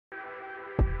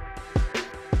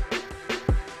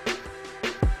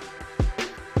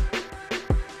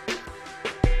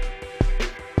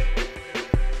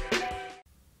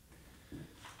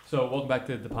So welcome back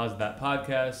to the Deposit That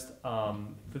podcast.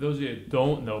 For those of you who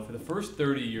don't know, for the first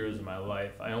 30 years of my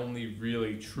life, I only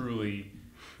really, truly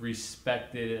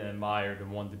respected and admired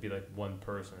and wanted to be like one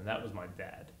person, and that was my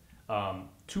dad.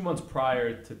 2 months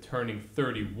prior to turning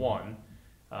 31,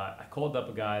 I called up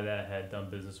a guy that I had done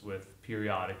business with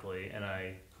periodically, and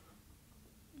I,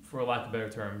 for a lack of a better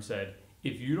term, said,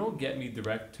 if you don't get me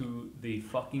direct to the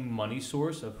fucking money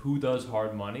source of who does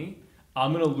hard money,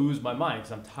 I'm going to lose my mind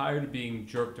because I'm tired of being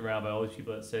jerked around by all these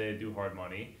people that say they do hard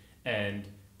money and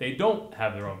they don't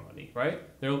have their own money, right?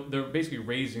 They're basically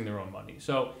raising their own money.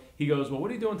 So he goes, well, what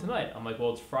are you doing tonight? I'm like,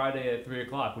 well, it's Friday at 3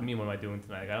 o'clock. What do you mean, what am I doing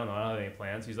tonight? Like, I don't know. I don't have any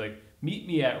plans. He's like, meet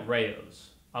me at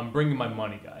Rayo's. I'm bringing my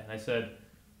money guy. And I said,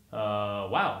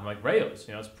 wow. I'm like, Rayo's,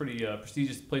 it's a pretty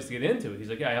prestigious place to get into. He's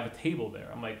like, yeah, I have a table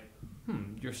there. I'm like,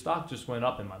 your stock just went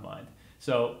up in my mind.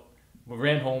 So we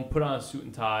ran home, put on a suit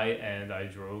and tie, and I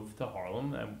drove to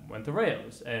Harlem and went to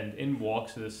Rayo's. And in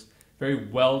walks this very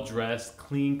well-dressed,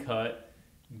 clean-cut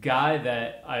guy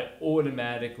that I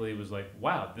automatically was like,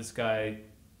 wow, this guy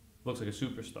looks like a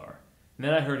superstar. And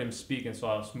then I heard him speak and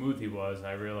saw how smooth he was, and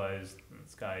I realized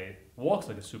this guy walks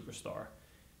like a superstar.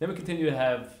 Then we continued to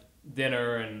have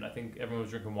dinner, and I think everyone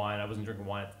was drinking wine. I wasn't drinking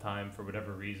wine at the time for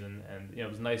whatever reason. And it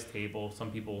was a nice table.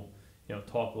 Some people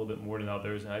talk a little bit more than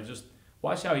others, and I just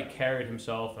watched how he carried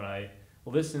himself, and I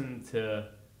listened to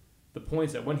the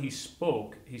points that when he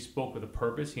spoke with a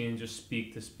purpose. He didn't just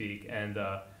speak to speak. And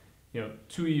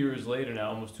 2 years later now,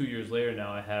 almost 2 years later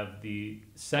now, I have the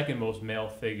second most male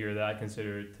figure that I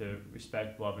consider to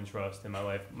respect, love, and trust in my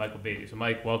life, Michael Beattie. So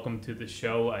Mike, welcome to the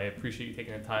show. I appreciate you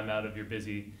taking the time out of your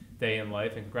busy day in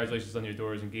life, and congratulations on your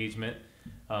daughter's engagement.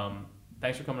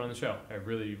 Thanks for coming on the show. I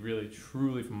really, really,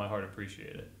 truly from my heart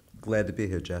appreciate it. Glad to be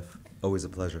here, Jeff. Always a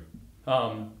pleasure.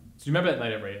 So you remember that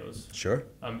night at Rayo's? Sure.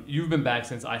 You've been back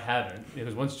since I haven't,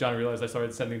 because once John realized I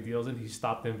started sending deals in, he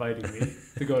stopped inviting me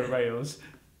to go to Rayo's.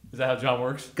 Is that how John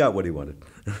works? Got what he wanted.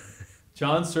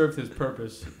 John served his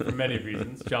purpose for many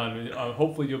reasons. John,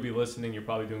 hopefully you'll be listening. You're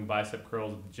probably doing bicep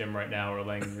curls at the gym right now or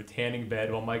laying in your tanning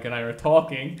bed while Mike and I are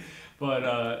talking.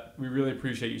 But we really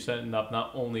appreciate you setting up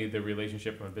not only the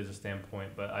relationship from a business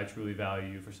standpoint, but I truly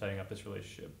value you for setting up this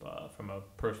relationship from a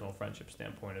personal friendship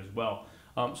standpoint as well.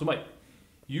 So Mike,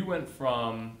 you went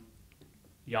from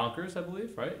Yonkers, I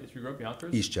believe, right? If you grew up in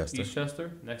Yonkers?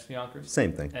 Eastchester, next to Yonkers.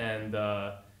 Same thing. And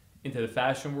into the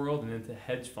fashion world and into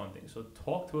hedge funding. So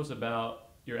talk to us about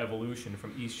your evolution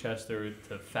from Eastchester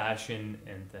to fashion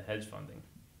and to hedge funding.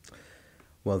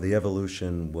 Well, the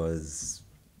evolution was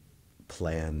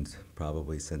planned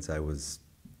probably since I was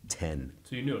 10.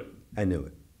 So you knew it? I knew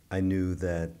it. I knew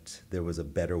that there was a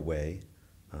better way.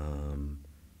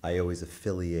 I always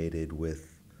affiliated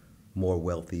with more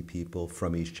wealthy people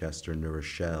from Eastchester, New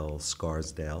Rochelle,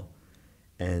 Scarsdale,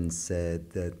 and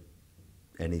said that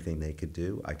anything they could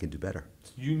do, I could do better.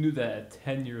 So you knew that at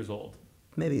 10 years old?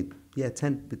 Maybe, yeah,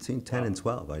 between 10 and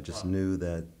 12. I just knew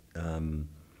that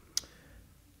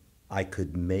I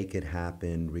could make it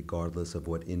happen regardless of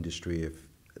what industry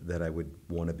that I would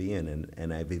want to be in.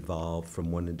 And I've evolved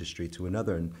from one industry to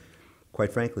another. And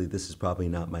quite frankly, this is probably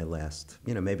not my last,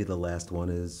 maybe the last one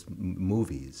is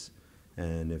movies.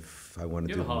 And if I want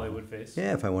to do a Hollywood face.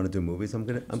 Yeah, if I want to do movies, I'm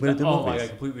gonna do movies. Oh, I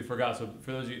completely forgot. So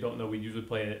for those of you who don't know, we usually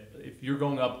play it. If you're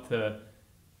going up to,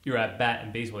 you're at bat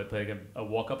in baseball, they play like a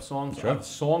walk-up song. So sure. I have a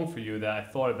song for you that I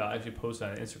thought about. I actually posted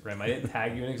on Instagram. I didn't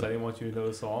tag you in because I didn't want you to know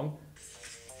the song.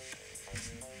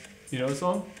 You know the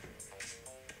song?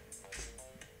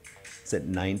 Is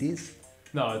it 90s?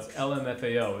 No, it's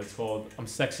LMFAO. It's called I'm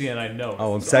Sexy and I Know.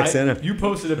 Oh, I'm sexy and I know. You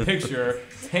posted a picture,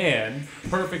 tan,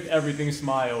 perfect everything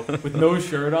smile, with no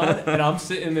shirt on, and I'm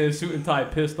sitting in a suit and tie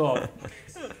pissed off.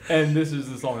 And this is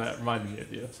the song that reminded me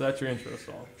of you. So that's your intro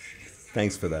song.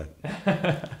 Thanks for that.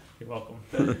 You're welcome.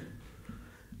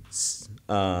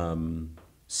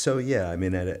 So yeah, I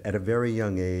mean, at a very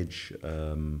young age,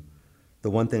 the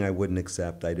one thing I wouldn't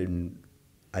accept, I didn't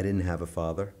have a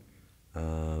father.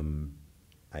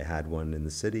 I had one in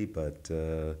the city, but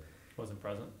wasn't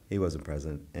present. He wasn't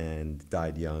present, and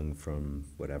died young from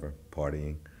whatever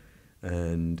partying.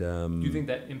 And do you think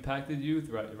that impacted you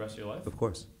throughout the rest of your life? Of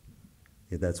course.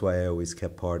 Yeah, that's why I always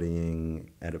kept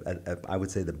partying at I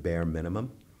would say the bare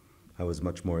minimum. I was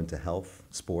much more into health,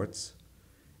 sports,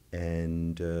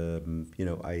 and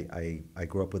I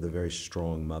grew up with a very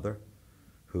strong mother.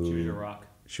 She was your rock.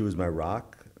 She was my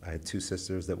rock. I had two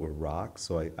sisters that were rocks,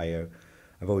 so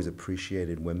I've always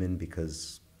appreciated women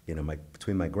because,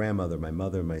 between my grandmother, my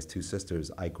mother, and my two sisters,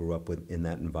 I grew up in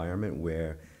that environment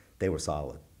where they were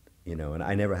solid, and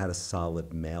I never had a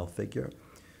solid male figure.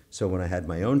 So when I had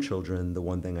my own children, the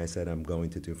one thing I said I'm going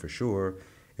to do for sure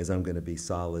is I'm going to be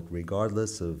solid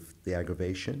regardless of the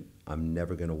aggravation. I'm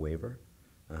never going to waver.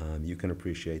 You can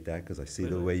appreciate that because I see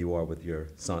the way you are with your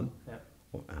son. Yeah.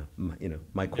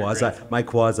 My grandson.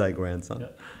 quasi grandson. Yeah.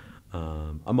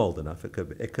 I'm old enough. It could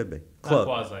be. It could be. Not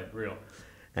quasi, real.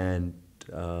 And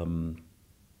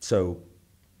so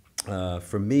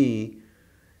for me,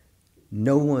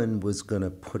 no one was going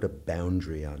to put a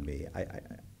boundary on me.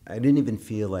 I didn't even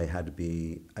feel I had to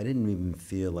be. I didn't even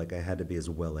feel like I had to be as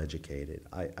well educated.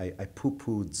 I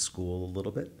poo-pooed school a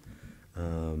little bit.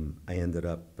 I ended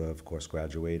up, of course,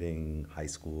 graduating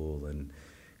high school and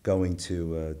going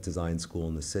to a design school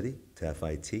in the city, to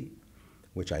FIT,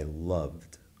 which I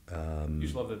loved. You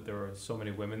just love that there were so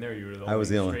many women there. You were the I was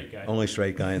the only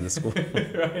straight guy in the school.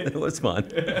 Right? It was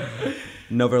fun.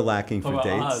 Never lacking for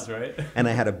dates. Odds, right? And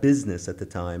I had a business at the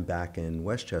time back in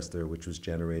Westchester, which was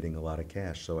generating a lot of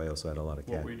cash. So I also had a lot of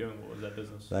cash. What were you doing? What was that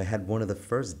business? I had one of the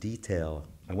first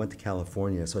I went to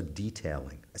California, I saw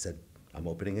detailing. I said, I'm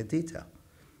opening a detail.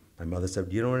 My mother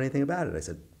said, you don't know anything about it. I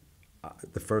said,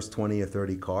 the first 20 or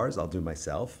 30 cars I'll do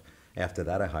myself. After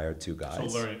that, I hired 2 guys.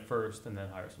 So learn it first and then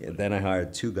hire somebody. Yeah, then I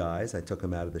hired 2 guys. I took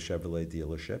them out of the Chevrolet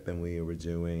dealership, and we were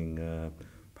doing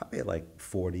probably like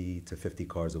 40 to 50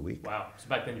 cars a week. Wow. So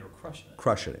back then you were crushing it.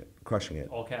 Crushing it.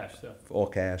 All cash, too. All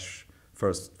cash.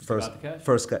 First, the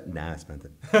cash? Nah, I spent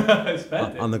it. I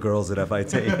spent it. On the girls at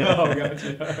FIT. Oh,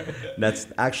 gotcha. All right. That's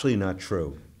actually not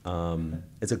true.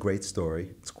 It's a great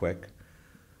story. It's quick.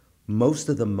 Most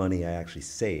of the money I actually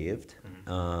saved,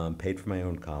 paid for my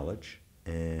own college,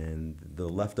 and the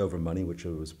leftover money, which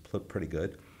was pretty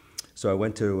good. So I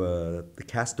went to the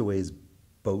Castaways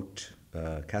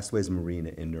Castaways Marina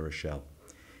in New Rochelle,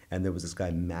 and there was this guy,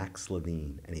 Max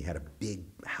Levine, and he had a big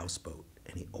houseboat,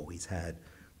 and he always had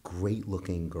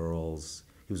great-looking girls.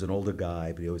 He was an older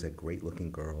guy, but he always had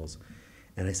great-looking girls.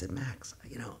 And I said, Max,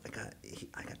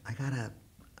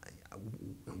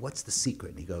 what's the secret?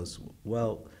 And he goes,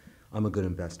 well, I'm a good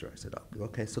investor. I said, oh,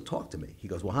 okay, so talk to me. He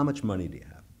goes, well, how much money do you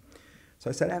have? So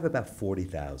I said, I have about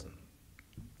 40,000.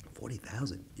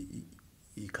 40,000?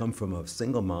 You come from a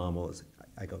single mom.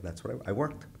 I go, that's what I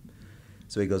worked.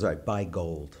 So he goes, all right, buy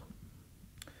gold.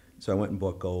 So I went and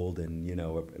bought gold, and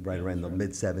right around the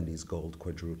mid-'70s, gold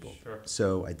quadrupled. Sure.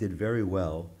 So I did very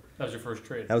well. That was your first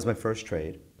trade? That was my first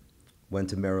trade. Went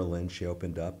to Merrill Lynch. She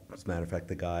opened up. As a matter of fact,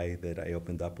 the guy that I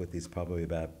opened up with, he's probably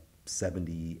about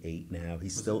 78 now.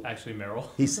 He's still actually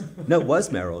Merrill. No, it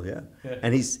was Merrill, yeah. Yeah.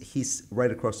 And he's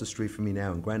right across the street from me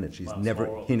now in Greenwich. He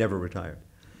never retired.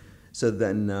 So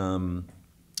then,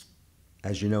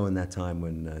 as you know, in that time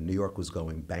when New York was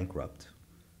going bankrupt,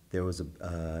 there was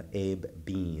Abe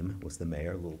Beam was the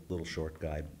mayor, little short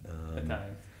guy.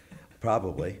 Italian.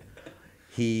 Probably.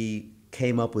 He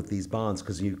came up with these bonds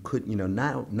because you could,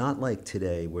 not like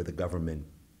today where the government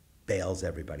bails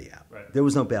everybody out. Right. There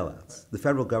was no bailouts. Right. The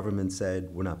federal government said,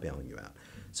 we're not bailing you out.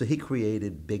 So he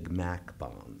created Big Mac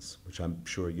bonds, which I'm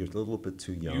sure you're a little bit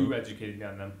too young. You educated me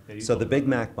on them. So the Big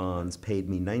Mac bonds paid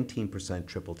me 19%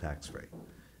 triple tax-free.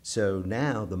 So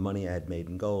now the money I had made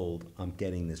in gold, I'm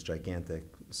getting this gigantic,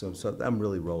 so I'm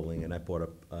really rolling, and I bought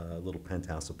a little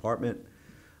penthouse apartment.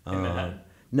 In Manhattan?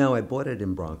 No, I bought it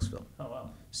in Bronxville. Oh, wow.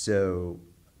 So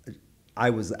I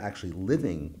was actually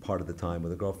living part of the time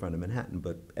with a girlfriend in Manhattan,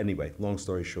 but anyway, long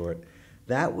story short,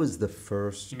 that was the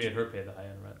first. You made her pay the high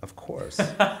end rent. Of course.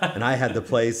 And I had the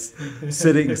place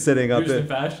sitting up in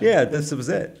fashion. Yeah, this was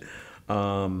it.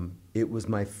 It was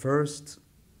my first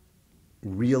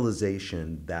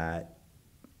realization that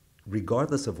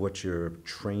regardless of what you're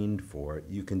trained for,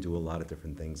 you can do a lot of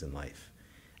different things in life.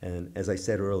 And as I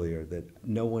said earlier, that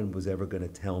no one was ever going to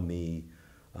tell me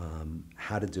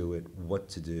how to do it, what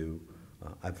to do.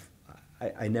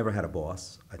 I never had a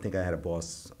boss. I think I had a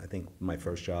boss. I think my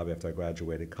first job after I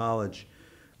graduated college,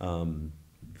 I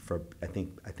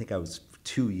think I was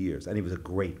 2 years, and he was a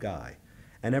great guy.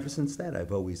 And ever since then,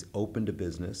 I've always opened a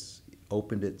business,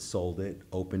 opened it, sold it,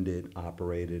 opened it,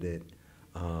 operated it,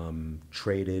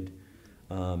 traded,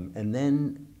 and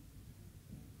then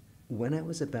when I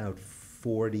was about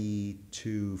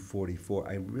 42, 44,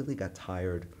 I really got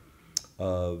tired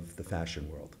of the fashion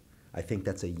world. I think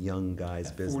that's a young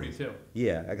guy's business. 42?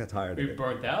 Yeah, I got tired of it. Were you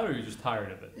burnt out, or were you just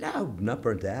tired of it? No, not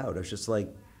burnt out. I was just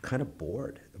like kind of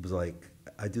bored. It was like,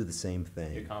 I do the same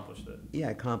thing. You accomplished it. Yeah,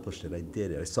 I accomplished it. I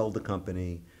did it. I sold the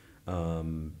company,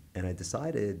 and I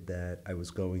decided that I was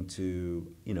going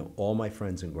to, all my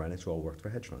friends in Greenwich all worked for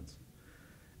hedge funds.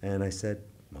 And I said,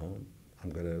 well, I'm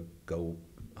going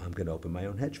to open my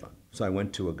own hedge fund. So I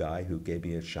went to a guy who gave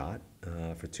me a shot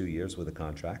for 2 years with a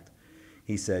contract.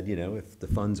 He said, if the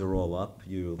funds are all up,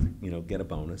 you'll get a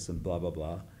bonus and blah, blah,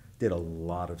 blah. Did a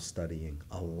lot of studying,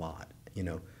 a lot,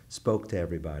 spoke to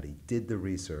everybody, did the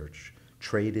research,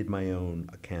 traded my own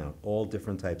account, all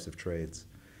different types of trades.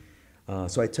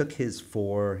 So I took he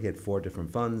had 4 different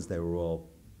funds. They were all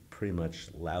pretty much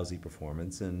lousy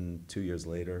performance. And 2 years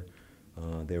later,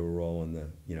 they were all in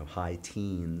the high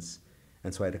teens.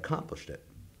 And so I'd accomplished it.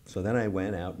 So then I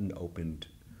went out and opened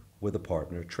with a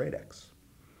partner, Tradex.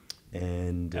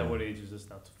 And at what age is this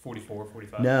now? 44,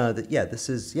 45? No, this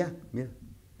is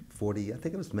 40. I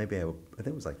think it was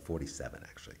like 47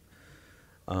 actually.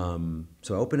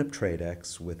 So I opened up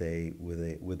Tradex with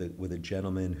a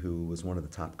gentleman who was one of the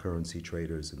top currency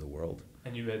traders in the world.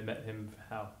 And you had met him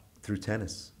how? Through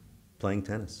tennis, playing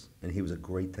tennis, and he was a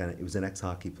great tennis. He was an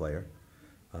ex-hockey player.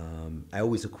 I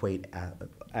always equate,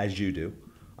 as you do.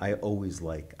 I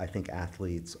think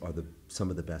athletes are some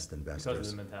of the best investors.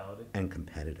 Because of the mentality. And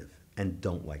competitive, and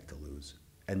don't like to lose.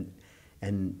 And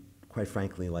quite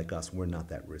frankly, like us, we're not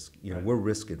that Right. We're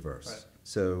risk adverse. Right.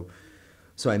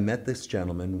 So I met this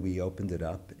gentleman, we opened it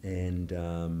up, and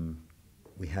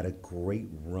we had a great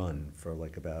run for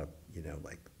about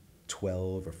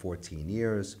 12 or 14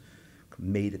 years,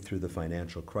 made it through the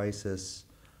financial crisis,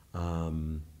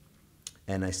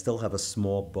 and I still have a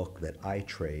small book that I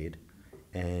trade,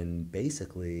 and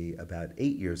basically about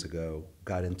 8 years ago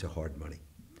got into hard money.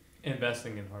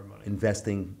 Investing in hard money.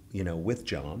 Investing, with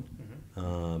John,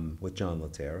 with John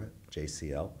Laterra,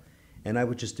 JCL. And I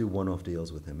would just do one-off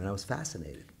deals with him, and I was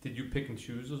fascinated. Did you pick and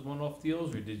choose those one-off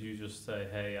deals, or did you just say,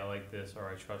 hey, I like this, or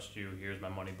I trust you, here's my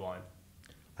money blind?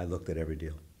 I looked at every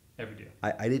deal. Every deal.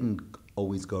 I didn't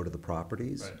always go to the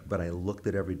properties, Right. but I looked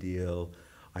at every deal.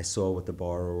 I saw what the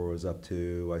borrower was up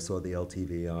to. I saw the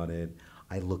LTV on it.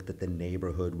 I looked at the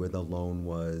neighborhood where the loan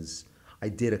was. I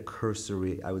did a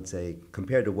cursory, I would say,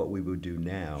 compared to what we would do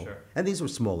now. Sure. And these were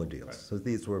smaller deals. Right. So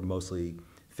these were mostly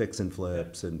fix and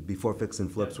flips, and before fix and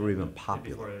flips were even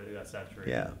popular. Before it got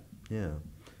saturated. Yeah.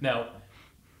 Now,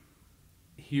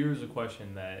 here's a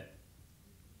question that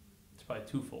it's probably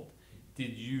twofold.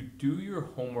 Did you do your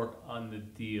homework on the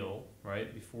deal,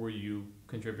 right, before you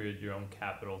contributed your own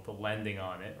capital to lending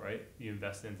on it, right? You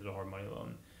invested into the hard money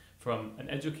loan from an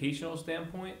educational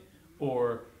standpoint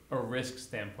or a risk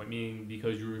standpoint, meaning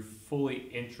because you were fully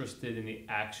interested in the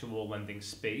actual lending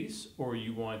space, or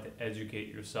you wanted to educate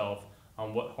yourself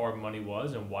on what hard money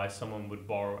was and why someone would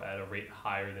borrow at a rate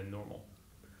higher than normal?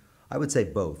 I would say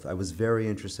both. I was very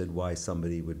interested why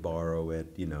somebody would borrow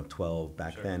at 12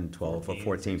 back Sure. then, 12 14,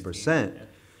 or 14%. 16,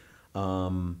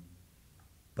 yeah.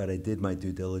 But I did my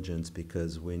due diligence,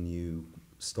 because when you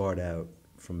start out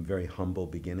from very humble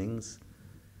beginnings,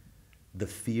 the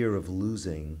fear of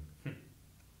losing,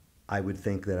 I would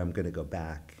think that I'm going to go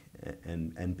back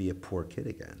and be a poor kid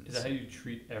again. Is that how you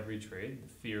treat every trade? The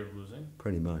fear of losing?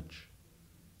 Pretty much.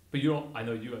 But you don't. I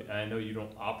know you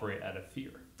don't operate out of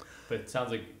fear. But it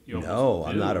sounds like you almost No, do.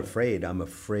 I'm not afraid. I'm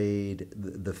afraid.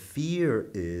 The fear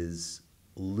is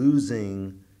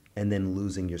losing, and then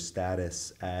losing your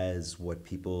status as what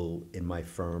people in my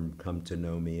firm come to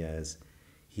know me as.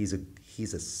 He's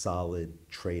a solid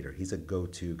trader. He's a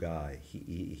go-to guy.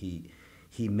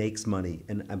 He makes money,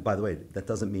 and by the way, that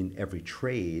doesn't mean every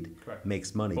trade Correct.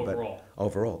 makes money. Overall. But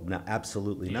overall, no,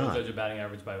 absolutely You not. don't judge a batting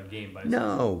average by a game.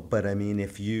 No, but I mean,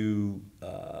 if you,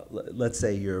 let's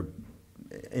say you're,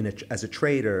 as a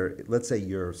trader, let's say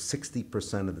you're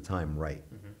 60% of the time right.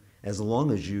 Mm-hmm. As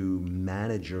long as you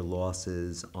manage your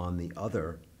losses on the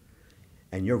other,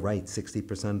 and you're right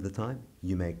 60% of the time,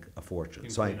 you make a fortune. You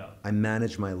So clean up. I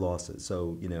manage my losses.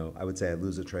 So, I would say I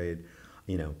lose a trade,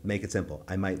 make it simple.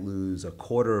 I might lose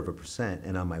 0.25%,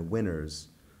 and on my winners,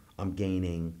 I'm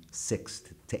gaining 6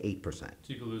 to 8%. So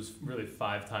you could lose really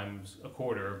 5 times a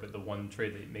quarter, but the one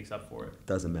trade that makes up for it.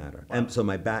 Doesn't matter. Wow. And so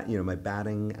my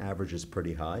batting average is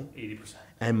pretty high, 80%.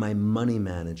 and my money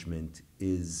management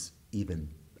is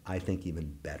I think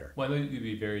even better. Well, I know you'd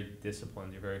be very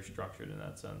disciplined. You're very structured in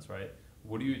that sense, right?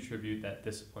 What do you attribute that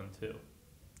discipline to?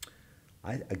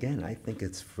 I think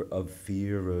it's of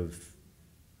fear of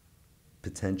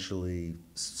potentially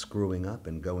screwing up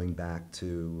and going back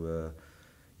to,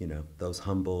 those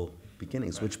humble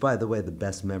beginnings. Right. Which, by the way, the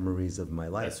best memories of my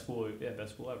life. Best school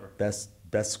ever.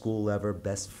 Best school ever.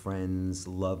 Best friends.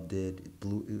 Loved it.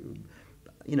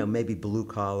 Maybe blue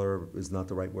collar is not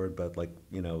the right word, but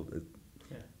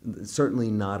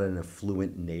certainly not an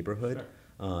affluent neighborhood.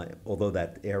 Sure. Although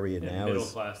that area now middle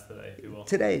is class today, if you will.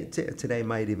 today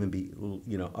might even be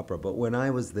upper. But when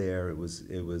I was there, it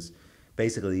was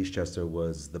basically Eastchester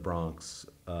was the Bronx,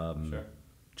 Sure.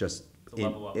 just It's a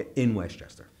level up. in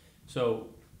Westchester. So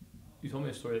You told me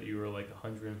a story that you were like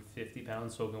 150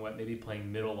 pounds soaking wet, maybe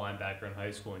playing middle linebacker in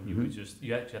high school, and you would you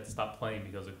actually had to stop playing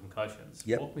because of concussions.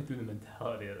 Yep. Walk me through the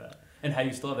mentality of that, and how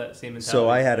you still have that same mentality. So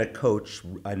I had a coach,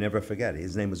 I never forget it.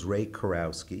 His name was Ray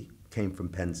Karowski, came from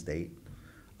Penn State.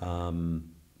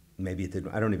 Maybe it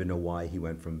didn't, I don't even know why he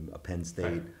went from a Penn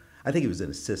State. I think he was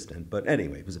an assistant, but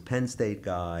anyway, he was a Penn State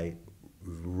guy,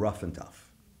 rough and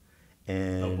tough.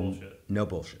 And No bullshit. No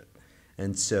bullshit.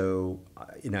 And so,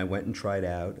 I went and tried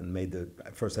out and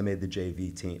first I made the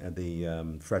JV team,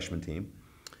 the freshman team.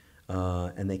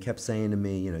 And they kept saying to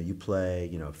me, you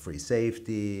play, free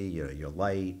safety, you're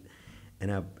light.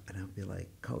 And I'd be like,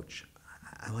 Coach,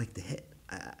 I like to hit.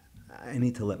 I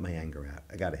need to let my anger out.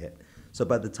 I got to hit. So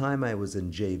by the time I was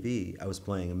in JV, I was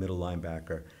playing a middle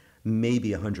linebacker,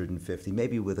 maybe 150,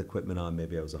 maybe with equipment on,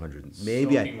 maybe I was 100.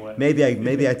 Maybe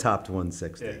I topped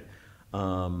 160. Yeah.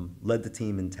 Led the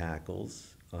team in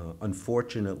tackles.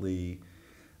 Unfortunately,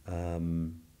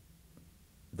 the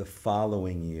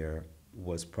following year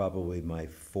was probably my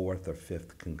fourth or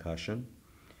fifth concussion.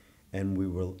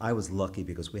 And I was lucky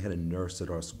because we had a nurse at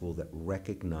our school that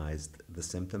recognized the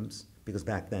symptoms, because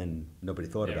back then nobody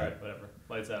thought about it. Whatever.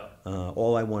 Lights out.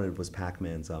 All I wanted was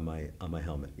Pac-Mans on my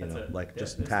helmet,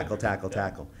 just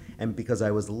tackle. And because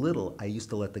I was little, I used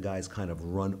to let the guys kind of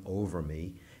run over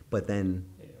me, but then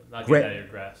not get out of your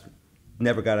grasp.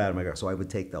 Never got out of my grasp. So I would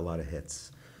take a lot of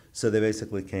hits. So they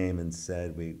basically came and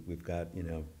said, we've got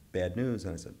bad news.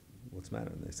 And I said, what's the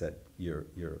matter? And they said, you're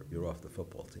off the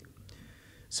football team.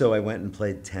 So I went and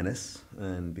played tennis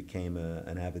and became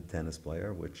an avid tennis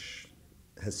player, which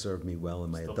has served me well in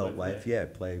my adult life. Yeah, I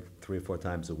play 3 or 4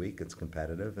 times a week. It's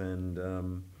competitive,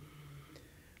 and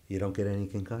you don't get any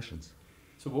concussions.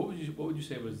 So what would you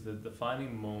say was the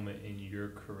defining moment in your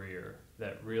career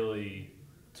that really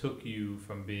took you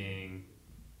from being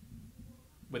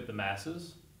with the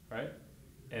masses, right,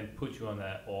 and put you on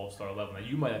that all-star level? Now,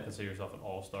 you might not consider yourself an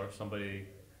all-star. You're somebody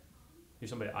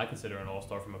I consider an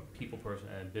all-star from a people person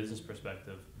and a business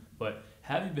perspective. But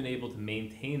have you been able to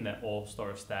maintain that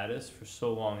all-star status for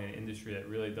so long in an industry that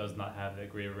really does not have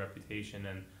that great a reputation?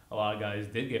 And a lot of guys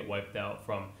did get wiped out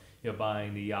from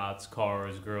buying the yachts,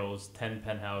 cars, girls, 10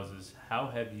 penthouses. How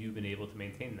have you been able to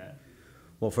maintain that?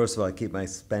 Well, first of all, I keep my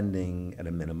spending at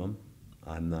a minimum.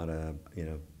 I'm not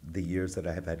the years that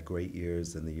I have had great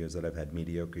years and the years that I've had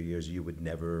mediocre years, you would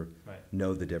never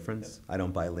know the difference. Yep. I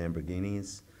don't buy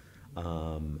Lamborghinis.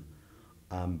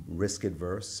 I'm risk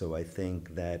adverse, so I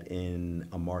think that in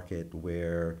a market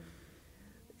where,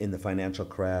 in the financial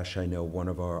crash, I know one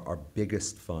of our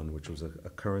biggest fund, which was a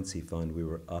currency fund, we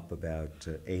were up about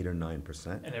 8 or 9%.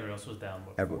 And everyone else was down,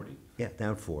 what, 40? Yeah,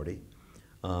 down 40.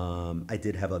 I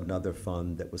did have another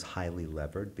fund that was highly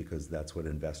levered because that's what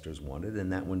investors wanted,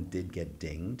 and that one did get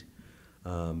dinged.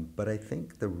 But I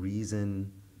think the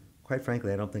reason, quite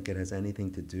frankly, I don't think it has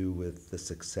anything to do with the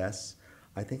success.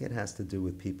 I think it has to do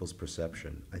with people's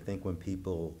perception. I think when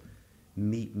people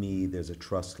meet me, there's a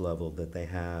trust level that they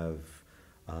have,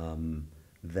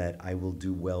 that I will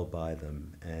do well by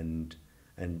them, and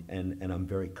I'm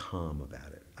very calm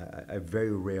about it. I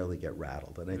very rarely get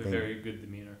rattled, and I think very good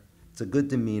demeanor. It's a good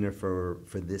demeanor for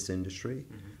this industry.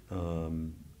 Mm-hmm.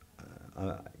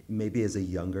 Maybe as a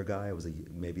younger guy, I was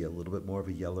maybe a little bit more of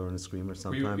a yeller and a screamer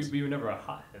sometimes. You were never a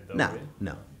hothead, though, No, right?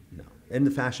 no. In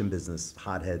the fashion business,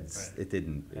 hotheads, Right.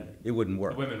 it wouldn't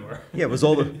work. The women were. Yeah, it was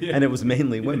all Yeah. and it was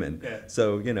mainly women. Yeah.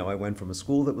 So, I went from a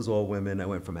school that was all women. I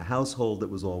went from a household that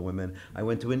was all women. I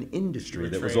went to an industry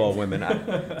that was all women.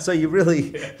 So you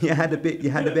really, you had to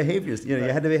behave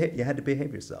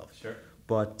yourself. Sure.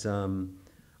 But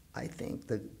I think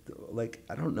that,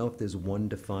 I don't know if there's one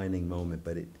defining moment,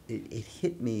 but it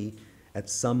hit me at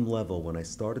some level when I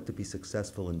started to be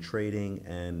successful in trading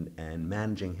and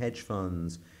managing hedge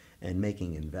funds and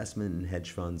making investment in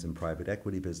hedge funds and private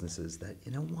equity businesses, that,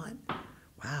 you know what?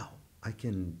 Wow, I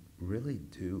can really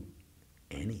do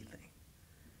anything.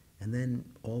 And then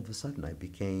all of a sudden I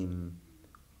became,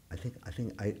 I think I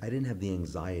didn't have the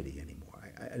anxiety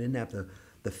anymore. I didn't have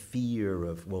the fear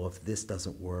of, well, if this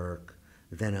doesn't work,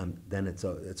 then it's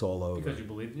all over. Because you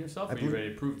believed in yourself, or you ready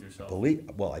to prove yourself?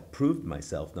 Well, I proved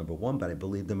myself, number one, but I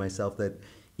believed in myself that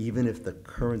even if the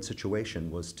current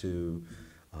situation was to,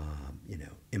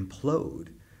 implode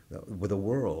with the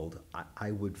world,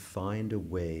 I would find a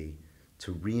way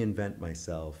to reinvent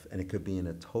myself, and it could be in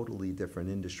a totally different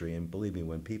industry. And believe me,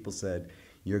 when people said,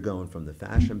 you're going from the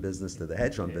fashion business to the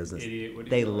hedge fund business,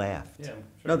 they laughed. Yeah, sure.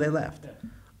 No, they laughed. Yeah.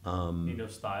 You know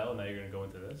style, now you're going to go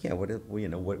into this? Yeah, what do you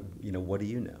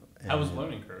know? How was the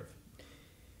learning curve?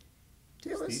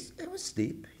 It was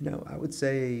steep. I would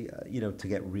say, to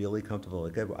get really comfortable.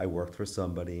 Like I worked for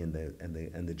somebody, and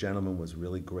the gentleman was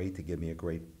really great to give me a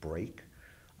great break.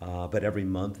 But every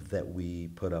month that we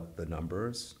put up the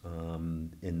numbers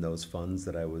in those funds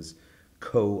that I was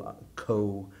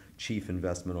co chief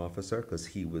investment officer, because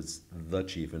he was the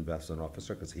chief investment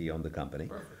officer because he owned the company.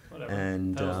 Perfect. Whatever.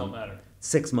 And Titles don't matter.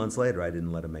 6 months later, I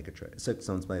didn't let him make a trade. 6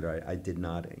 months later, I did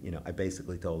not. I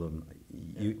basically told him,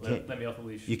 Let me off the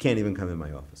leash. you can't even come in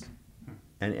my office.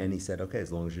 And he said, okay,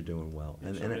 as long as you're doing well.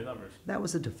 And show me the numbers. that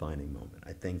was a defining moment.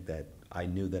 I think that I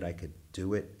knew that I could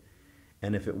do it.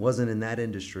 And if it wasn't in that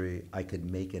industry, I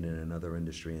could make it in another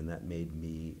industry. And that made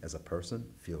me, as a person,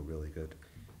 feel really good.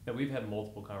 Now, we've had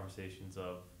multiple conversations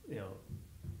of,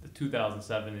 the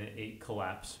 2007 and 8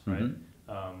 collapse, right?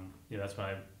 That's when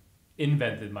I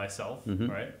invented myself,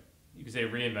 right? You could say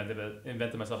reinvented, but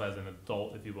invented myself as an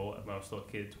adult, if you will, when I was still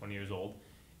a kid, 20 years old.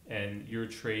 And your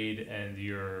trade and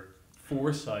your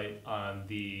foresight on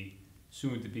the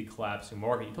soon-to-be collapsing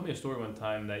market. You told me a story one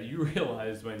time that you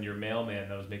realized when your mailman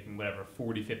that was making whatever,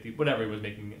 40, 50, whatever he was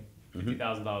making,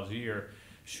 $50,000 a year,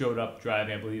 showed up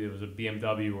driving, I believe it was a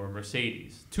BMW or a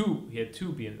Mercedes. He had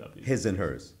 2 BMWs. His and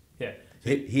hers. Yeah.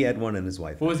 He had one and his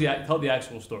wife. Tell the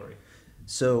actual story.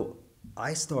 So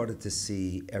I started to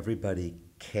see everybody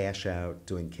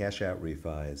doing cash out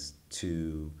refis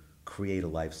to create a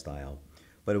lifestyle.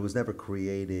 But it was never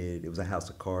created, it was a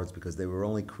house of cards because they were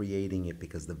only creating it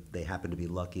because they happened to be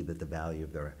lucky that the value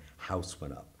of their house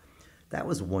went up. That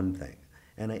was one thing.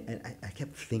 And I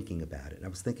kept thinking about it. I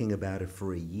was thinking about it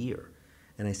for a year.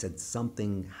 And I said,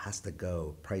 something has to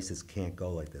go. Prices can't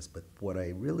go like this. But what I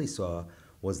really saw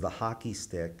was the hockey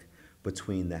stick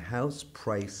between the house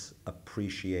price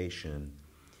appreciation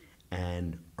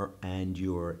and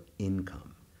your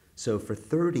income. So for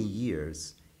 30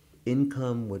 years,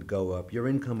 income would go up. Your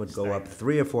income would go up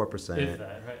 3 or 4%, If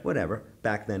that, right? whatever.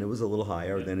 Back then, it was a little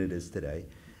higher than it is today,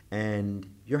 and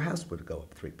your house would go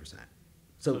up 3%.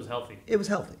 So it was healthy. It was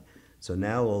healthy. So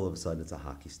now all of a sudden, it's a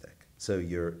hockey stick. So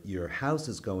your house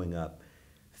is going up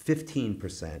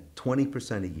 15%,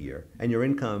 20% a year, and your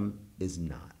income is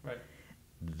not. Right.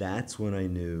 That's when I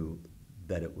knew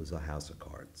that it was a house of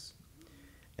cards.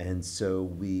 And so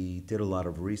we did a lot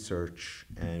of research,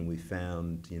 and we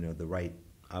found, the right,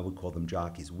 I would call them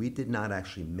jockeys. We did not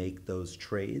actually make those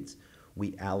trades.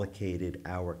 We allocated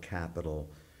our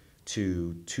capital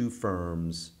to 2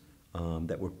 firms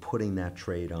that were putting that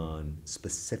trade on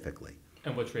specifically.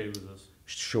 And what trade was this?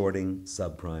 Shorting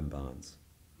subprime bonds.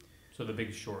 So the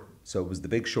Big Short. So it was the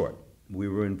Big Short. We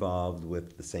were involved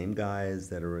with the same guys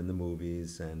that are in the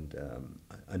movies, and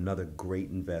another great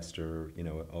investor,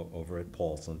 over at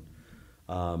Paulson.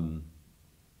 And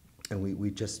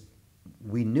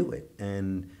we knew it.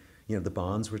 And, the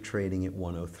bonds were trading at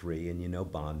 103,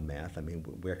 and bond math. I mean,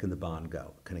 where can the bond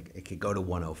go? It could go to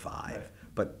 105,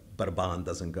 right. But a bond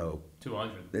doesn't go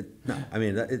 200. No, I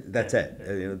mean, that's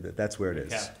it. That's where it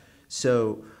is. Cap.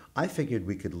 So I figured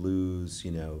we could lose,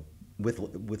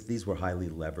 with these were highly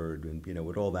levered, and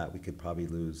with all that we could probably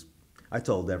lose. I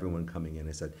told everyone coming in,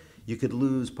 I said, you could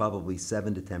lose probably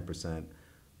 7 to 10%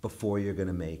 before you're going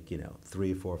to make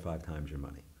 3 or 4 or 5 times your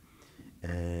money,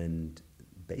 and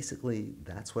basically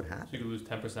that's what happened. So you could lose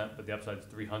 10%, but the upside is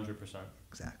 300%.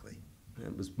 Exactly.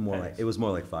 It was more like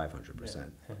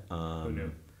 500%. Yeah.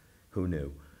 Who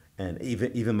knew? And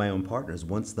even my own partners,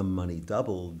 once the money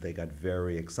doubled, they got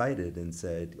very excited and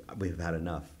said, "We've had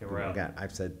enough."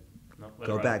 I've said,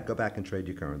 "Go back and trade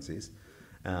your currencies,"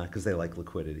 because they like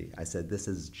liquidity. I said, "This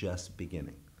is just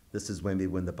beginning. This is maybe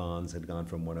when the bonds had gone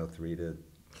from 103 to,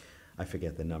 I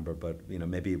forget the number, but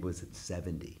maybe it was at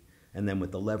 70, and then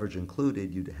with the leverage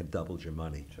included, you'd have doubled your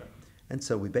money." Sure. And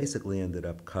so we basically ended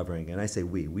up covering. And I say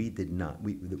we did not.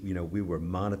 We were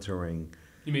monitoring.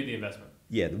 You made the investment.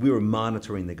 Yeah, we were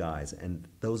monitoring the guys, and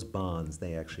those bonds,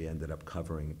 they actually ended up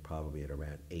covering probably at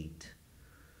around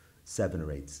 7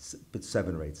 or 8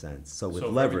 cents. So with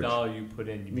leverage, for every $1 you put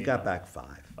in, you got back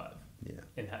 5. 5. Yeah.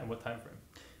 In what time frame?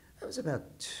 That was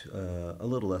about a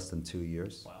little less than 2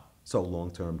 years. Wow. So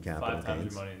long-term capital 5 times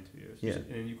gains. your money in 2 years. Yeah.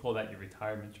 And then you call that your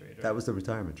retirement trade, right? That was the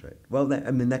retirement trade. Well,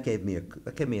 that gave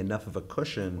me enough of a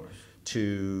cushion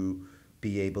to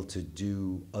be able to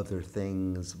do other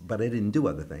things, but I didn't do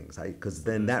other things. Because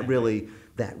then that really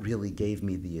gave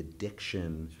me the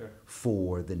addiction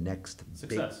for the next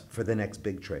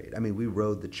big trade. I mean, we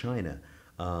rode the China.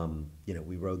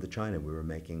 We rode the China. We were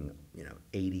making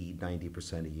 80,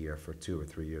 90% a year for 2 or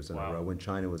 3 years in a row when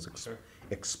China was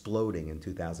exploding in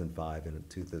 2005 and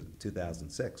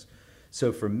 2006.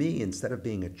 So for me, instead of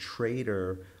being a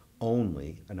trader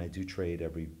only, and I do trade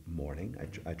every morning.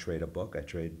 I trade a book. I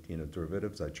trade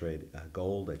derivatives. I trade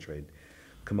gold. I trade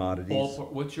commodities.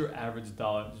 What's your average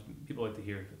dollar? People like to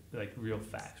hear like real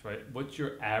facts, right? What's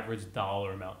your average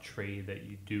dollar amount trade that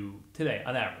you do today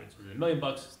on average? Is it $1 million?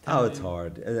 10 Oh, million? it's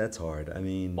hard. That's hard. I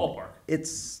mean, Ballpark.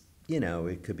 it's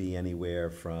it could be anywhere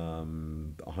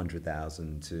from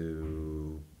 100,000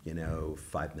 to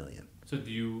 5 million. So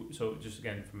so just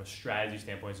again, from a strategy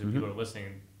standpoint, so people are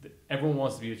listening, everyone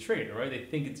wants to be a trader, right? They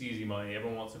think it's easy money.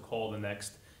 Everyone wants to call the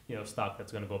next, stock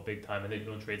that's going to go big time, and they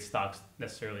don't trade stocks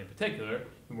necessarily in particular,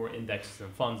 more indexes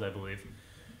and funds, I believe.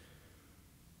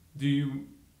 You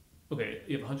have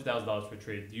 $100,000 for a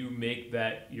trade. Do you make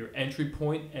that your entry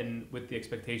point and with the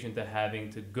expectation to having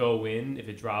to go in if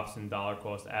it drops in dollar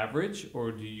cost average,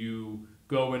 or do you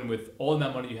go in with all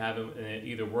that money you have and it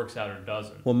either works out or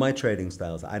doesn't? Well, my trading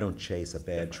style is I don't chase a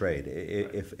bad trade.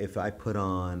 If I put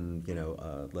on,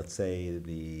 let's say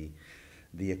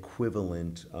the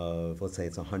equivalent of, let's say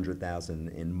it's 100,000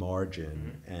 in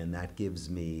margin, and that gives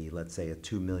me, let's say, a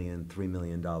 $2 million, $3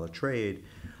 million trade,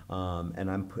 and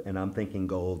I'm thinking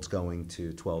gold's going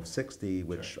to 1260,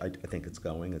 which I think it's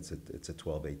going. It's at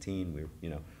 1218. Gold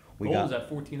was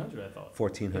at 1400, I thought.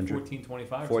 1400.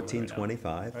 1425.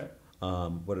 1425. Right?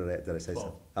 What did I say?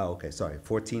 12. Oh, okay, sorry, That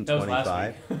was 1425.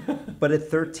 last week. But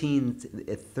at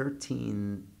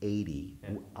 1380,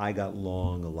 I got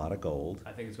long a lot of gold.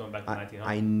 I think it's going back to 1900.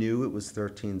 I knew it was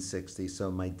 1360,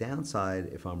 so my downside,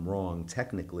 if I'm wrong,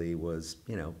 technically was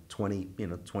 20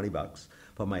 bucks.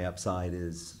 But my upside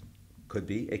could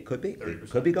be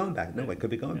 30%. going back. No, it could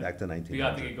be going back to 1900.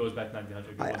 I think it goes back to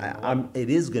 1900.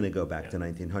 It is going to go back to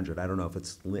 1900. I don't know if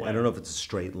it's a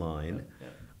straight line.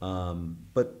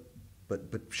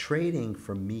 But trading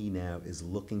for me now is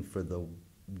looking for the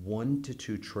 1 to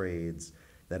 2 trades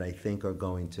that I think are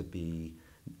going to be,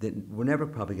 that we're never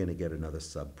probably going to get another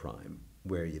subprime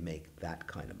where you make that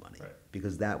kind of money,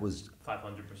 because that was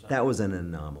 500%. That was an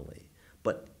anomaly.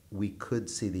 But we could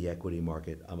see the equity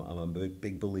market. I'm a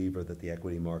big believer that the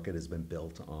equity market has been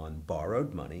built on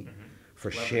borrowed money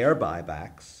for share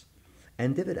buybacks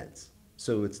and dividends.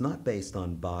 So it's not based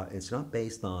on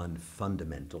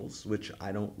fundamentals, which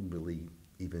I don't really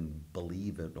even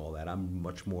believe in all that. I'm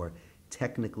much more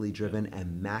technically driven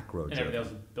and macro driven. And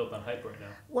everything else is built on hype right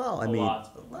now. Well,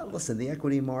 listen, the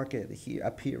equity market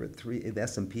up here at the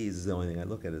S&P is the only thing I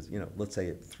look at is, let's say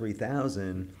at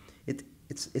 3,000,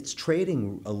 it's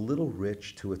trading a little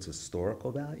rich to its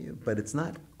historical value, but it's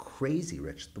not crazy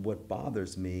rich. What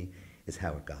bothers me is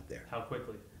how it got there. How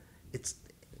quickly? This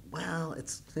is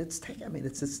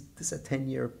a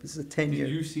 10-year. Did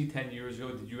you see 10 years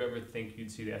ago? Did you ever think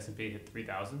you'd see the S&P hit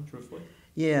 3,000? Truthfully.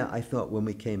 Yeah, I thought when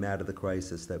we came out of the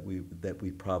crisis that we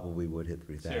probably would hit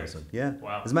 3,000. Yeah.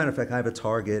 Wow. As a matter of fact, I have a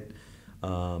target.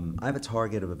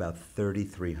 of about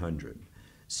 3,300.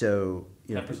 So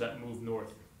 10% move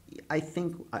north. I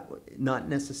think not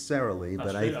necessarily,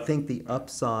 but I think the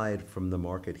upside from the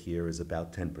market here is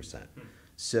about 10%.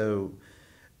 So.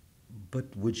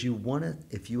 But would you want to,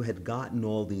 if you had gotten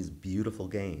all these beautiful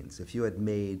gains, if you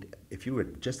were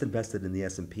just invested in the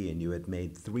S&P and you had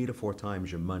made 3 to 4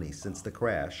 times your money since the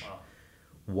crash,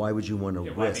 why would you want to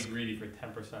risk? Why be greedy for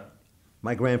 10%?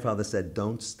 My grandfather said,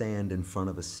 don't stand in front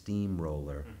of a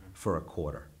steamroller for a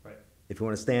quarter. Right. If you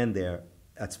want to stand there,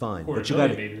 that's fine. But you got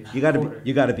to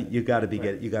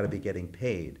be getting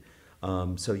paid.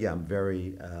 So yeah, I'm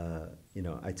very,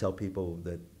 I tell people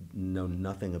that know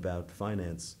nothing about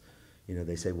finance.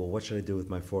 They say, well, what should I do with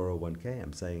my 401k?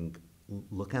 I'm saying,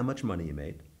 look how much money you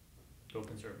made. Go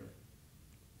conservative.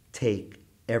 Take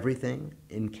everything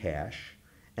in cash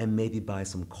and maybe buy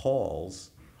some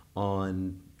calls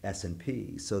on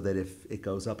S&P so that if it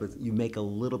goes up, you make a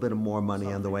little bit of more money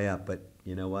on the way up. But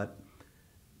you know what?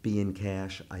 Be in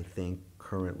cash, I think,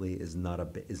 currently is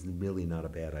really not a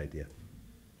bad idea.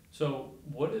 So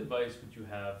what advice would you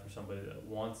have for somebody that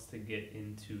wants to get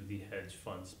into the hedge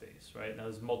fund space, right? Now,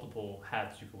 there's multiple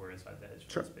hats you can wear inside the hedge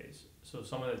fund space. So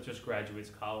someone that just graduates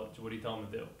college, what do you tell them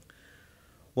to do?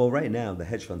 Well, right now, the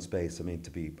hedge fund space,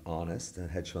 to be honest, the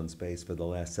hedge fund space for the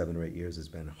last 7 or 8 years has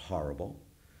been horrible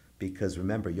because,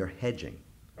 remember, you're hedging.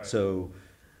 Right. So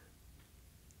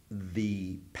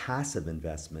the passive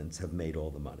investments have made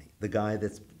all the money. The guy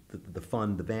that's the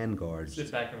fund, the vanguards,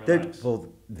 sit back and relax.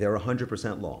 They're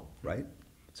 100% long, right?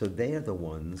 So they are the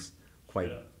ones, quite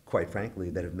frankly,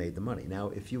 that have made the money.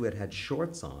 Now, if you had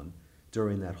shorts on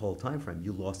during that whole time frame,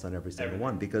 you lost on every single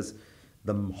one because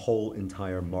the whole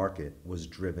entire market was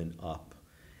driven up.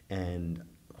 And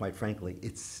quite frankly,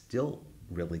 it's still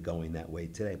really going that way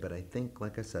today. But I think,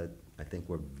 like I said,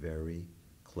 we're very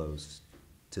close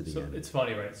to the So end. it's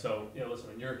funny, right? So, listen,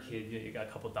 when you're a kid, you got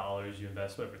a couple dollars, you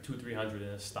invest whatever, 200-300 in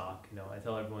a stock. I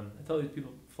tell these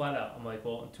people flat out, I'm like,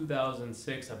 well, in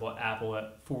 2006, I bought Apple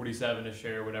at 47 a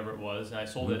share, whatever it was, and I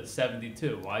sold it at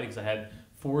 72. Why? Because I had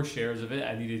 4 shares of it.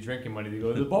 I needed drinking money to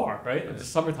go to the bar, right? It was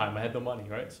summertime. I had no money,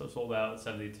 right? So I sold out at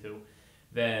 72.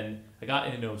 Then I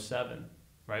got in 07,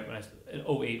 right? In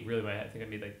 08, really, I think I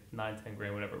made like 9-10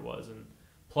 grand, whatever it was, and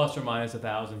plus or minus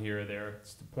 1,000 here or there.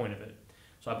 It's the point of it.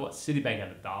 So I bought Citibank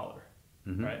at $1,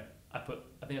 right? I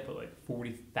think I put like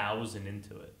 40,000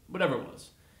 into it, whatever it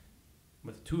was.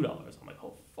 With $2, I'm like,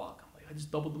 oh fuck! I'm like, I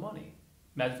just doubled the money.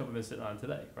 Imagine if I've been sitting on it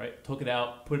today, right? Took it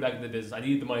out, put it back into the business. I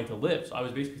needed the money to live, so I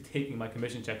was basically taking my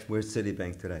commission checks. Where's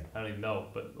Citibank today? I don't even know,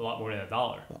 but a lot more than $1.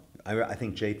 Well, I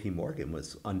think J.P. Morgan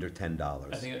was under $10.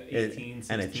 I think 18,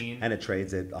 16. And it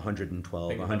trades at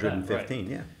 112, 115,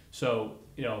 yeah. So,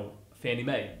 Fannie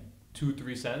Mae,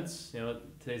 2-3 cents.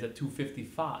 Today's at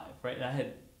 255, right? And I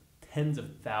had tens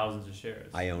of thousands of shares.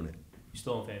 I own it. You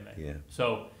still own Fannie Mae? Yeah.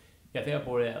 So, I think I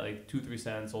bought it at like 2-3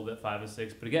 cents, sold it at 5 or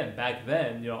 6. But again, back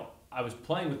then, I was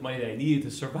playing with money that I needed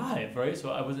to survive, right?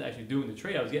 So I wasn't actually doing the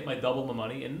trade. I was getting my double my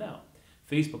money in and out.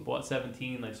 Facebook bought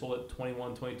 17, I sold it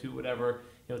 21, 22, whatever.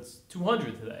 It's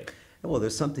 200 today. Well,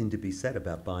 there's something to be said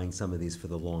about buying some of these for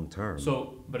the long term.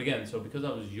 So because I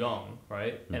was young,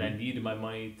 right, and I needed my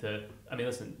money to,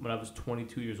 listen, when I was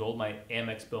 22 years old, my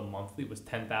Amex bill monthly was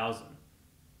 $10,000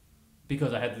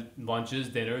 because I had lunches,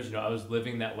 dinners. I was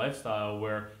living that lifestyle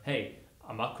where, hey,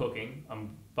 I'm not cooking,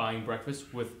 I'm buying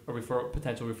breakfast with a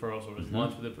potential referral source,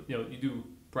 lunch with you do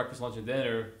breakfast, lunch, and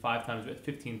dinner 5 times,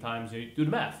 15 times. You do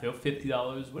the math.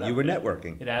 $50, whatever. You were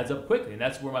networking. It adds up quickly, and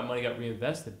that's where my money got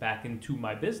reinvested back into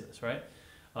my business, right?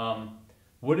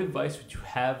 What advice would you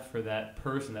have for that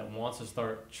person that wants to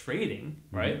start trading,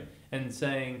 right? And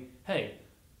saying, hey,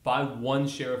 buy 1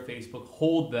 share of Facebook,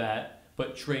 hold that,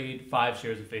 but trade 5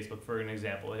 shares of Facebook, for an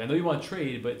example. Like, I know you want to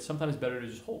trade, but it's sometimes better to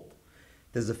just hold.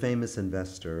 There's a famous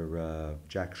investor,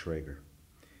 Jack Schrager.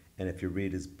 And if you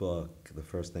read his book, the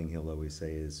first thing he'll always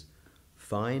say is,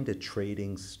 find a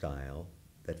trading style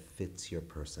that fits your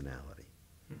personality.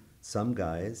 Some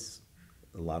guys,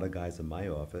 a lot of guys in my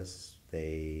office,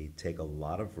 they take a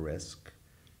lot of risk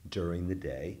during the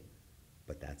day,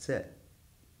 but that's it.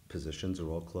 Positions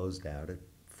are all closed out at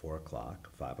 4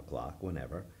 o'clock, 5 o'clock,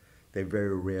 whenever. They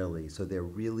very rarely, so they're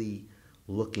really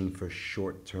looking for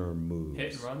short-term moves.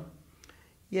 Hit and run?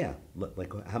 Yeah,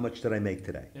 like how much did I make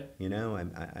today? Yeah.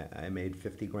 I made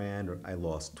 50 grand or I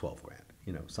lost 12 grand.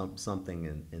 Something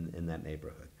in that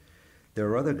neighborhood. There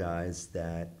are other guys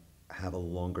that have a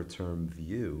longer term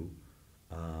view.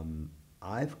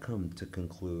 I've come to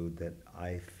conclude that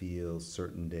I feel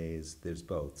certain days there's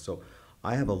both. So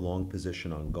I have a long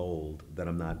position on gold that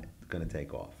I'm not going to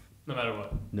take off. No matter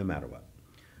what. No matter what.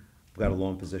 I've got a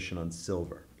long position on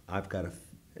silver. I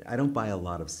don't buy a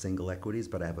lot of single equities,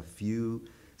 but I have a few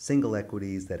single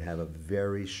equities that have a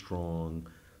very strong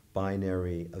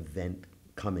binary event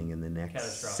coming in the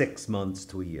next 6 months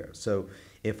to a year. So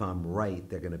if I'm right,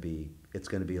 it's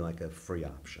going to be like a free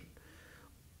option.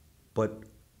 But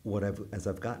as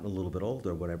I've gotten a little bit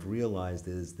older, what I've realized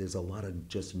is there's a lot of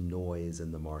just noise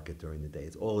in the market during the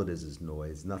day. All it is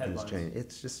noise. Nothing's changed.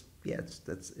 It's just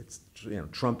it's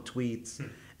Trump tweets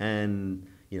and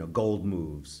gold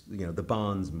moves. The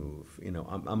bonds move.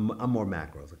 I'm more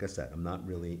macros. Like I said, I'm not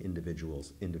really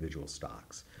individual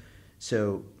stocks.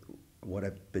 So what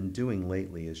I've been doing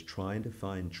lately is trying to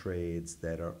find trades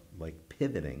that are like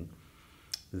pivoting,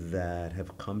 that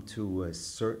have come to a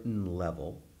certain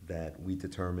level that we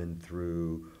determine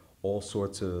through all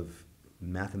sorts of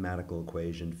mathematical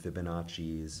equation,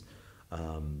 Fibonacci's.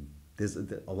 There's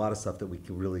a lot of stuff that we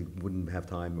really wouldn't have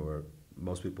time, or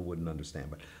most people wouldn't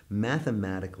understand. But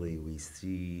mathematically, we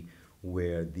see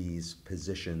where these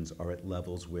positions are at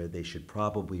levels where they should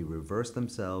probably reverse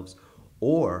themselves,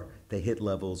 or they hit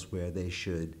levels where they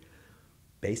should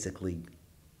basically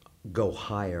go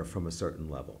higher from a certain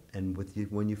level. And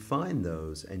when you find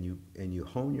those and you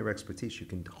hone your expertise, you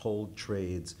can hold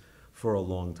trades for a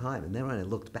long time. And then when I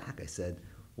looked back, I said,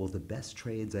 well, the best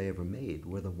trades I ever made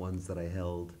were the ones that I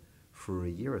held for a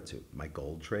year or two. My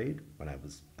gold trade when I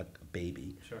was a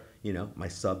baby, sure. My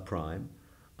subprime.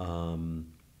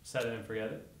 Set it and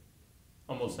forget it.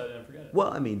 Almost set it and forget it.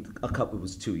 Well, it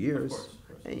was 2 years. Of course.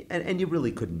 And you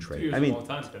really couldn't trade. 2 years is a long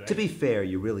time today. To be fair,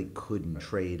 you really couldn't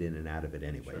trade in and out of it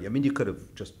anyway. Sure. You could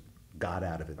have just got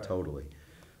out of it totally.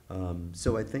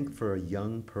 So I think for a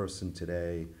young person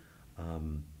today,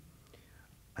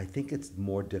 I think it's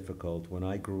more difficult. When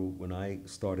I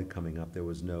started coming up, there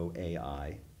was no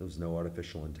AI, there was no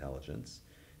artificial intelligence.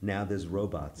 Now there's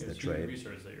robots that trade.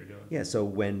 Research that you're doing. Yeah, so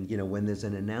when there's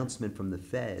an announcement from the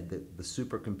Fed that the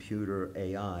supercomputer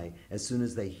AI, as soon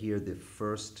as they hear the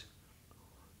first,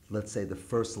 let's say the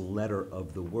first letter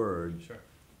of the word, Sure.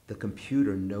 the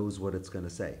computer knows what it's going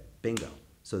to say. Bingo.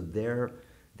 So they're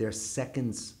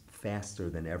seconds faster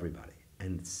than everybody.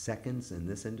 And seconds in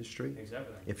this industry,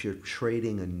 Exactly. if you're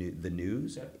trading the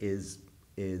news, Yep.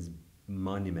 is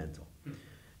monumental.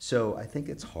 So I think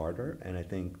it's harder, and I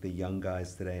think the young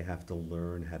guys today have to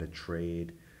learn how to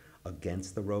trade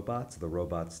against the robots. The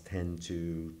robots tend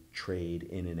to trade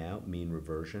in and out, mean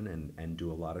reversion, and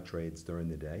do a lot of trades during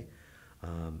the day.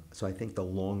 So I think the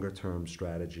longer term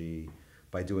strategy,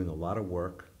 by doing a lot of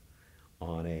work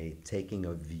on taking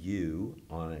a view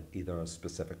on either a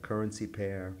specific currency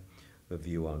pair, a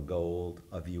view on gold,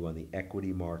 a view on the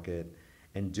equity market,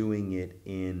 and doing it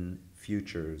in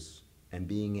futures and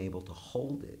being able to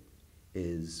hold it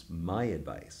is my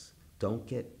advice. Don't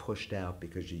get pushed out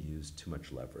because you use too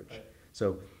much leverage. Right.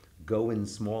 So go in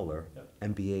smaller Yep.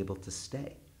 and be able to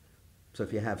stay. So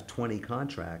if you have 20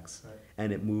 contracts Right.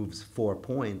 and it moves 4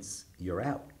 points, you're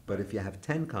out. But if you have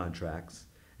 10 contracts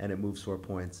and it moves 4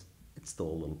 points, it's still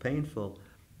a little painful,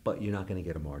 but you're not going to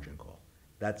get a margin call.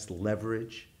 That's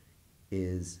leverage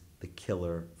is the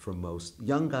killer for most.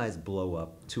 Young guys blow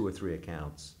up 2 or 3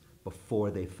 accounts before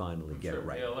they finally get it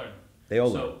right. They all learn. They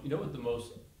all learn. So, you know what the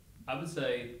most, I would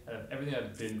say, out of everything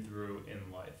I've been through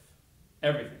in life,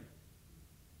 everything,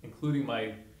 including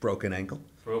my Broken ankle.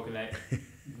 broken ankle,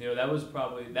 that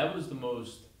was the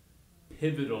most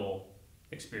pivotal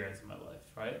experience in my life,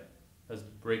 right? That's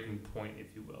the breaking point,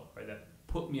 if you will, right? That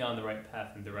put me on the right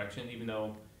path and direction, even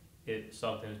though it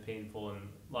sucked and it was painful and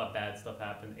a lot of bad stuff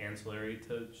happened, ancillary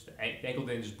to just the ankle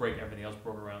didn't just break, everything else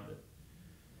broke around it.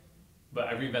 But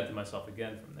I reinvented myself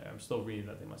again from there. I'm still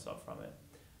reinventing myself from it.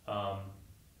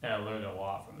 And I learned a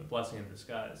lot from it. Blessing in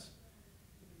disguise.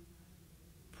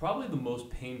 Probably the most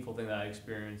painful thing that I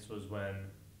experienced was when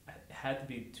it had to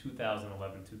be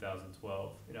 2011,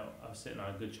 2012. I was sitting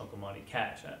on a good chunk of money,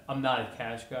 cash. I'm not a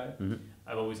cash guy. Mm-hmm.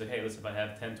 I've always like, hey, listen, if I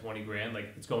have 10, 20 grand,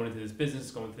 like it's going into this business,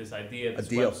 it's going into this idea, this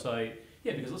deal. website.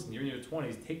 Yeah, because listen, you're in your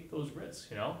 20s, take those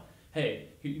risks, Hey,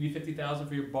 you need $50,000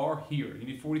 for your bar? Here. You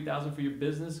need $40,000 for your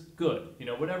business? Good.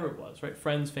 Whatever it was, right?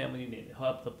 Friends, family, you name it.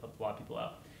 Help a lot of people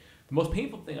out. The most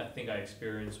painful thing I think I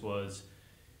experienced was,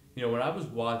 when I was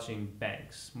watching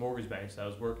banks, mortgage banks that I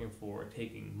was working for,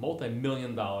 taking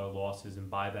multi-million-dollar losses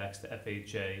and buybacks to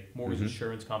FHA. Mortgage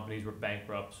insurance companies were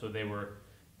bankrupt, so they were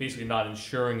basically not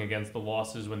insuring against the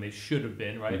losses when they should have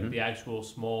been, right? The actual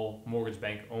small mortgage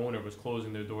bank owner was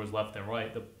closing their doors left and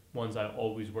right, the ones I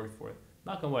always worked for.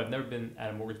 Knock on wood, I've never been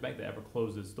at a mortgage bank that ever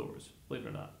closed its doors, believe it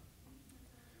or not.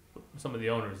 Some of the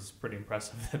owners, it's pretty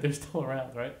impressive that they're still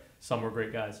around, right? Some were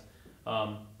great guys.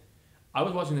 I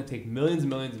was watching them take millions and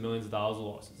millions and millions of dollars of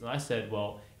losses. And I said,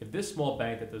 well, if this small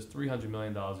bank that does $300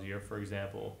 million a year, for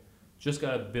example, just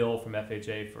got a bill from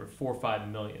FHA for $4 or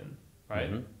 $5 million,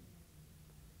 right? Mm-hmm.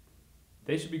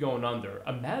 They should be going under.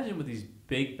 Imagine with these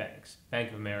big banks, Bank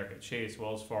of America, Chase,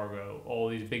 Wells Fargo, all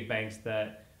these big banks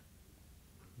that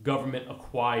government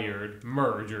acquired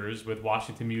mergers with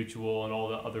Washington Mutual and all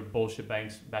the other bullshit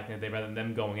banks back in the day. Rather than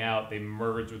them going out, they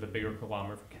merged with a bigger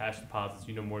conglomerate for cash deposits.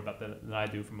 You know more about that than I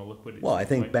do from a liquidity Well, I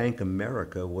think standpoint. Bank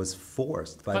America was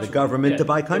forced by the government to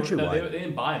buy Countrywide. They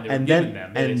didn't buy them. They were giving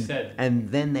them. And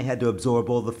then they had to absorb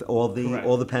all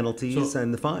the penalties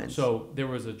and the fines. So there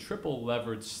was a triple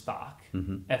leveraged stock,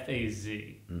 FAZ.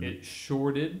 It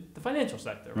shorted the financial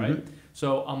sector, right?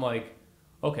 So I'm like,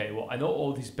 okay, well, I know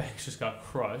all these banks just got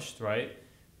crushed, right?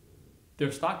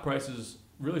 Their stock prices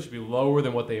really should be lower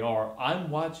than what they are. I'm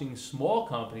watching small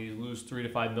companies lose $3 to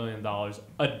 $5 million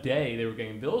a day they were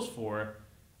getting bills for.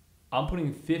 I'm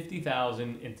putting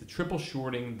 $50,000 into triple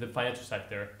shorting the financial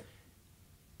sector,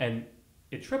 and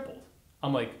it tripled.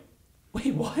 I'm like,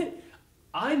 wait, what?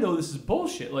 I know this is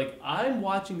bullshit. Like, I'm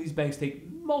watching these banks take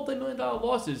multi-million-dollar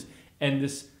losses, and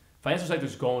this financial sector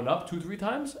is going up 2-3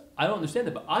 times. I don't understand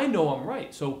it, but I know I'm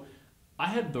right. So I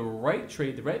had the right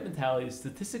trade, the right mentality, the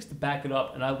statistics to back it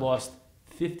up, and I lost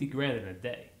 50 grand in a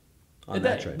day. On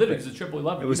that trade. Literally, because it's triple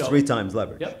leverage. It was 3 times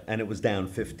leverage. Yep. And it was down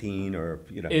 15 or,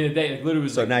 In a day, like literally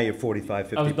was So like, now you're 45,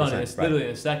 50%. I was done literally in a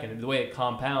right. second. And the way it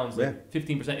compounds, like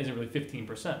 15% isn't really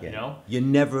 15%, you know? You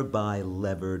never buy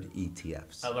levered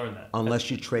ETFs. I learned that.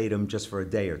 Unless you trade them just for a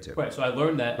day or two. Right, so I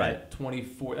learned that Right. at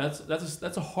 24.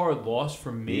 That's a hard loss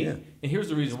for me. Yeah. And here's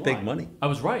the reason why. Big money. I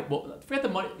was right. Well, forget the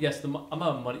money. Yes, I'm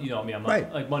not money. You know me. I'm not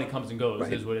Right. like money comes and goes.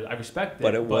 Right. Is what it is. I respect it.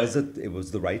 But it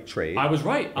was the right trade. I was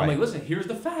right. I'm Right. like, listen, here's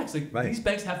the facts. Like Right. these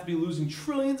banks have to be losing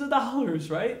trillions of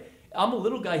dollars, right? I'm a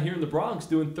little guy here in the Bronx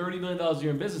doing $30 million a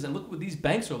year in business, and look what these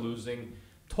banks are losing.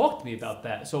 Talk to me about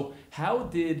that. So how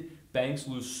did banks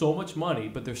lose so much money,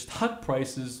 but their stock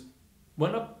prices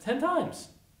went up 10 times?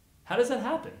 How does that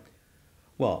happen?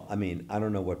 Well, I mean, I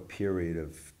don't know what period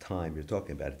of time you're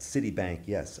talking about. Citibank,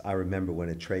 yes. I remember when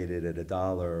it traded at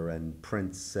 $1 and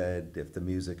Prince said, if the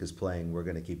music is playing, we're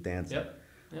going to keep dancing.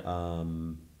 Yep.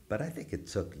 But I think it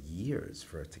took years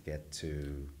for it to get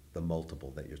to the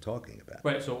multiple that you're talking about.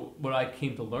 Right. So what I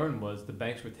came to learn was the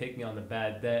banks were taking on the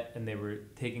bad debt and they were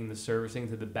taking the servicing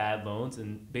to the bad loans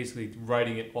and basically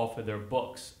writing it off of their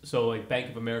books. So like Bank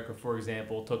of America, for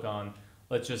example, took on,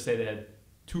 let's just say they had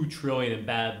 $2 trillion in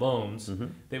bad loans. Mm-hmm.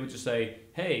 They would just say,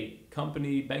 hey,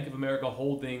 company, Bank of America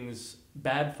Holdings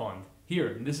bad fund. Here,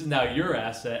 and this is now your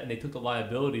asset, and they took the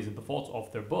liabilities and defaults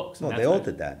off their books. Well, they all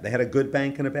did that. They had a good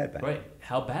bank and a bad bank. Right.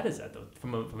 How bad is that, though,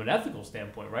 from an ethical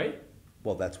standpoint, right?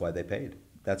 Well, that's why they paid.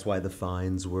 That's why the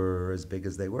fines were as big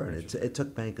as they were. And it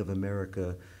took Bank of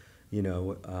America,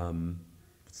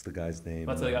 what's the guy's name?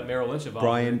 That's how they got Merrill Lynch involved.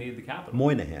 Brian They needed the capital.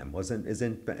 Moynihan,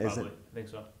 isn't Probably. I think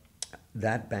so.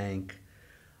 that bank?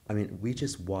 I mean, we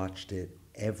just watched it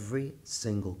every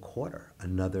single quarter.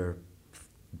 Another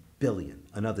billion,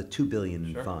 another $2 billion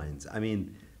in Sure. fines. I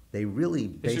mean, they really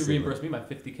They should basically reimburse me my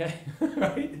 $50K,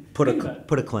 right? put Think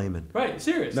about it. a claim in. Right,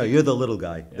 seriously. No, you're the little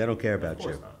guy. Yeah. They don't care Of about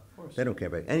course you. not. Of course. They don't care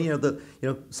about.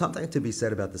 And something to be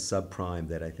said about the subprime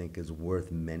that I think is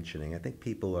worth mentioning. I think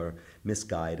people are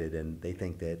misguided and they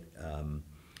think that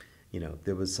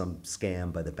there was some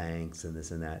scam by the banks and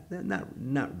this and that.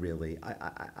 Not really.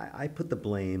 I put the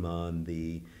blame on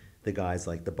the guys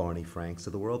like the Barney Franks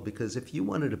of the world, because if you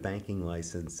wanted a banking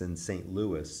license in St.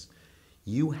 Louis,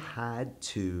 you had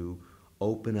to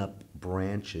open up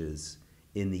branches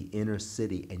in the inner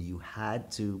city and you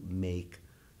had to make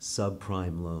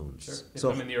subprime loans. Sure. They So,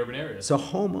 put them in the urban areas. so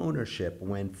home ownership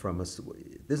went from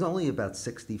there's only about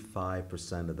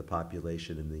 65% of the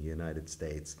population in the United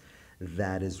States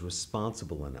that is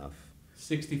responsible enough.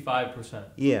 65%.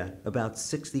 Yeah, about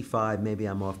 65, maybe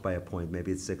I'm off by a point,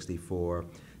 maybe it's 64.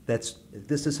 This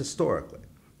is historically,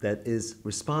 that is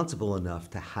responsible enough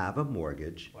to have a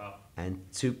mortgage. Wow. And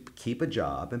to keep a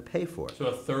job and pay for it. So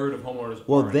a third of homeowners.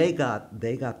 Well, aren't. they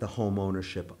got the home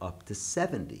ownership up to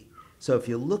 70. So if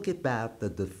you look at the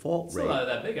default It's rate. not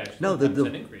that big, actually. No,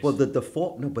 10% increase. the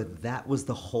default. No, but that was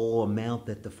the whole amount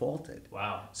that defaulted.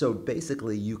 Wow. So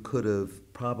basically, you could have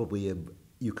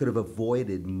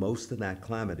avoided most of that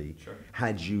calamity. Sure.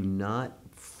 Had you not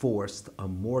forced a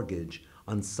mortgage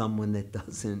on someone that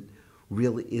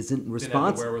isn't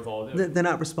responsible. wherewithal to do it. They're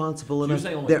not responsible So you're enough.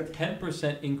 saying only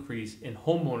 10% increase in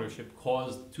home ownership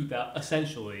caused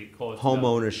essentially caused Home 2000.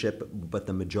 ownership, but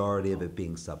the majority of it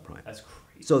being subprime. That's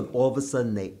crazy. So all of a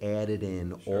sudden they added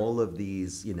in Sure. all of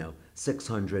these,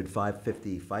 600,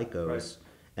 550 FICOs, Right.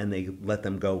 and they let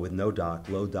them go with no doc,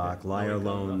 low doc, Yeah, liar no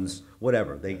income, loans,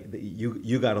 whatever.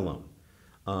 You got a loan.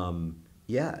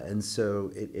 And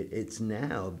so it's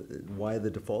now why the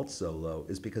default's so low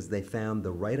is because they found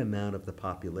the right amount of the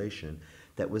population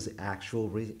that was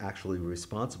actually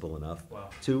responsible enough Wow.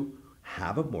 to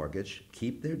have a mortgage,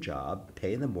 keep their job,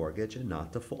 pay the mortgage, and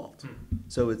not default. Hmm.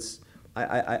 So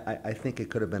I think it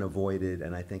could have been avoided,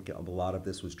 and I think a lot of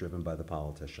this was driven by the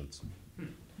politicians.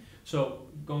 So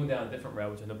going down a different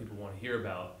route, which I know people want to hear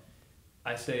about,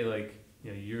 I say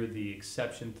you're the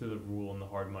exception to the rule in the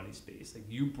hard money space. Like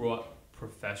you brought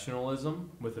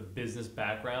professionalism with a business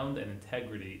background and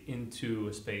integrity into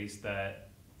a space that,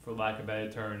 for lack of a better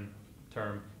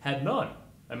term, had none.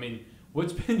 I mean,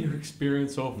 what's been your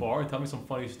experience so far? And tell me some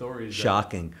funny stories.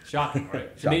 Shocking. Shocking, right?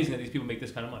 It's Shocking. amazing that these people make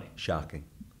this kind of money. Shocking.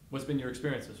 What's been your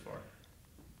experience thus far?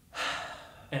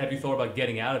 And have you thought about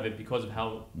getting out of it because of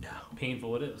how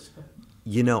painful it is?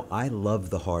 I love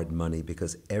the hard money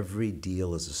because every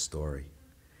deal is a story.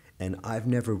 And I've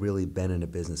never really been in a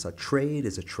business. A trade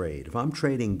is a trade. If I'm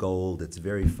trading gold, it's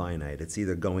very finite. It's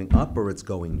either going up or it's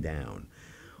going down.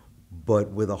 But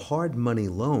with a hard money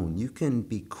loan, you can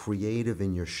be creative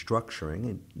in your structuring,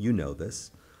 and you know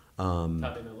this. How they make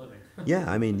a living. Yeah,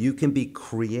 I mean, you can be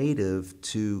creative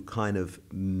to kind of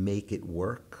make it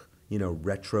work,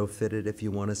 retrofit it, if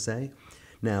you want to say.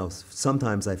 Now,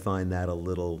 sometimes I find that a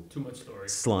little Too much story.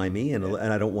 slimy, and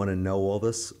I don't want to know all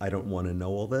this.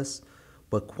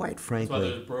 But quite That's why frankly,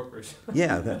 there's brokers.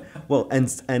 yeah.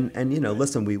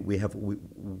 Listen,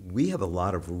 we have a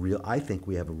lot of real. I think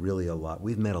we have really a lot.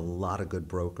 We've met a lot of good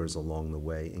brokers along the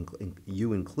way,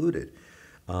 you included.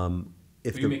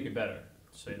 If You make it better,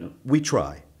 so you know. we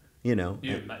try, You, not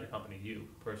your company, you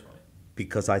personally.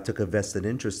 because I took a vested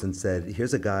interest and said,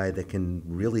 here's a guy that can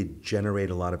really generate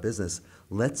a lot of business.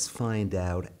 Let's find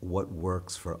out what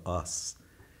works for us,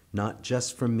 not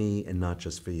just for me and not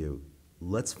just for you.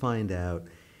 Let's find out.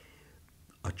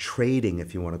 a trading,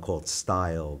 if you want to call it,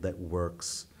 style that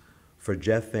works for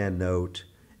Jeff Van Note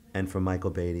and for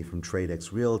Michael Beattie from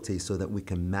Tradex Realty so that we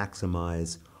can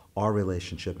maximize our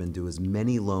relationship and do as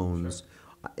many loans.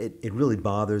 Sure. It really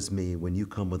bothers me when you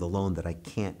come with a loan that I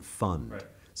can't fund. Right.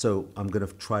 So I'm going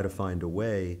to try to find a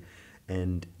way.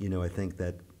 And, I think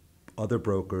that other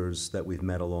brokers that we've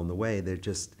met along the way, they're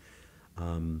just, I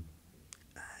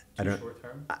don't, short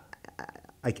term?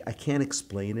 I can't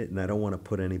explain it, and I don't want to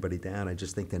put anybody down. I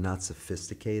just think they're not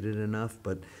sophisticated enough,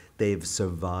 but they've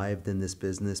survived in this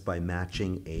business by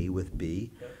matching A with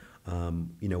B. Yep.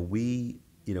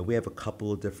 We have a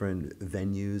couple of different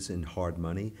venues in hard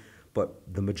money, but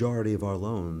the majority of our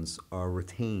loans are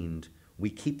retained.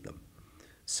 We keep them.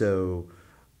 So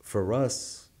for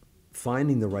us,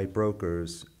 finding the right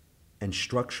brokers and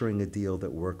structuring a deal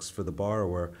that works for the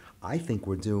borrower, I think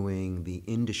we're doing the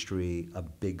industry a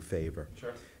big favor.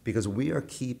 Sure. Because we are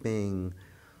keeping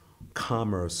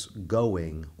commerce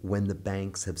going when the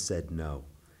banks have said no.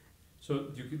 So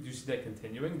do you see that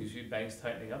continuing? Do you see banks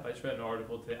tightening up? I just read an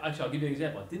article today. Actually, I'll give you an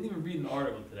example. I didn't even read an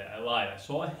article today. I lied. I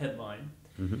saw a headline.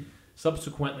 Mm-hmm.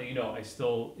 Subsequently, I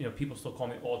still, people still call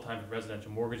me all the time for residential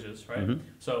mortgages, right? Mm-hmm.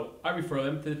 So I refer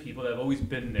them to the people that have always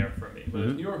been there for me, whether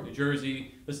it's New York, New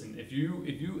Jersey. Listen, if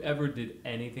you ever did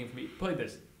anything for me, put it like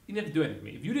this: you didn't have to do anything for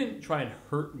me. If you didn't try and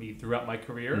hurt me throughout my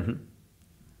career,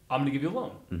 I'm going to give you a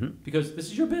loan because this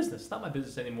is your business. It's not my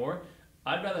business anymore.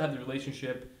 I'd rather have the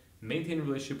relationship, maintain a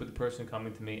relationship with the person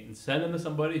coming to me, and send them to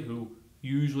somebody who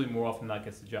usually more often than not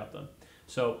gets the job done.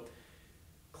 So.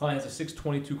 Client has a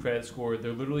 622 credit score.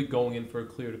 They're literally going in for a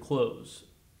clear to close.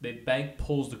 The bank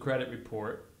pulls the credit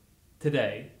report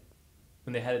today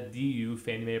when they had a DU,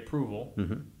 Fannie Mae approval.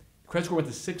 Mm-hmm. The credit score went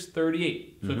to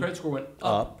 638. So the credit score went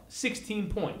up 16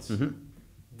 points. Mm-hmm.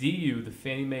 DU, the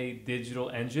Fannie Mae digital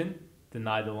engine,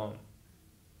 denied the loan.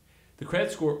 The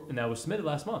credit score, and that was submitted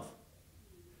last month.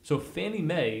 So Fannie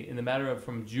Mae, in the matter of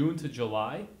from June to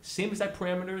July, same exact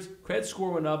parameters, credit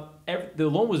score went up. The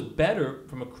loan was better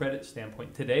from a credit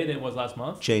standpoint today than it was last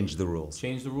month. Change the rules.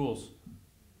 Change the rules.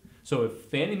 So if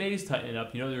Fannie Mae is tightening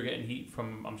up, they're getting heat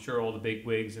from, I'm sure, all the big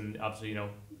wigs, and obviously,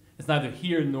 it's neither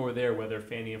here nor there whether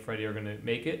Fannie and Freddie are going to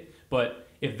make it. But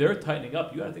if they're tightening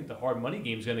up, you got to think the hard money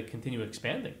game is going to continue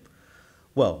expanding.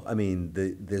 Well,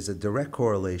 there's a direct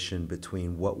correlation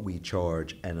between what we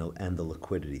charge and the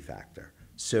liquidity factor.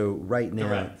 So right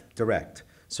now, direct.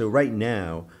 So right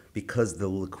now, because the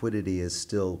liquidity is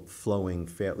still flowing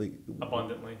fairly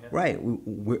abundantly, yeah. Right,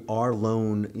 our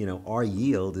loan, our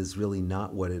yield is really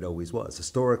not what it always was.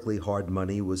 Historically, hard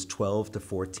money was 12 to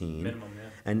 14, minimum,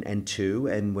 yeah. and 2,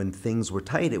 and when things were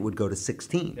tight, it would go to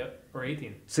 16. Yep, or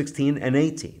 18. 16 and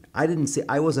 18.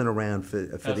 I wasn't around for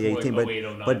the 18,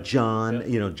 but John,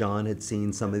 yep. John had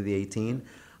seen some of the 18.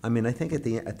 I think at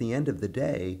the end of the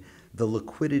day, the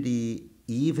liquidity,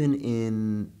 even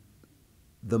in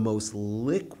the most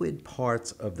liquid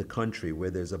parts of the country where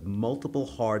there's multiple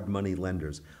hard money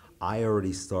lenders, I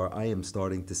am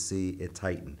starting to see it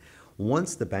tighten.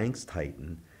 Once the banks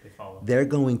tighten, they're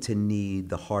going to need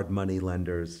the hard money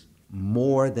lenders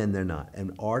more than they're not.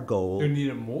 And our goal, they're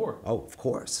needing more. Oh, of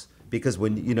course. Because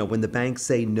when the banks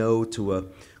say no to a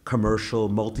commercial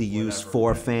multi-use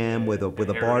 4-fam with a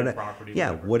bar,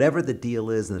 whatever the deal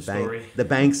is, and the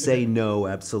banks say no,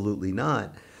 absolutely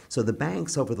not. So the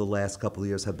banks over the last couple of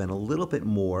years have been a little bit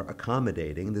more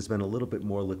accommodating. There's been a little bit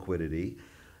more liquidity.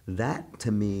 That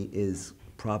to me is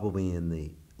probably in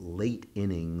the late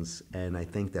innings, and I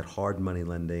think that hard money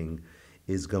lending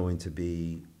is going to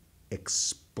be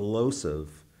explosive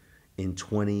in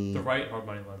 20. The right hard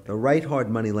money lender. The right hard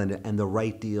money lender and the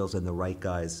right deals and the right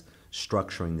guys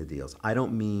structuring the deals. I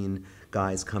don't mean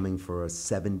guys coming for a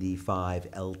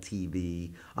 75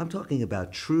 LTV. I'm talking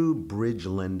about true bridge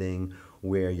lending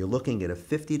where you're looking at a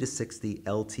 50 to 60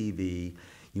 LTV.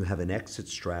 You have an exit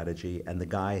strategy, and the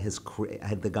guy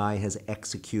has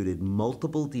executed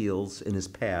multiple deals in his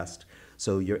past.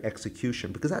 So your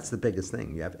execution, because that's the biggest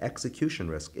thing, you have execution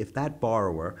risk. If that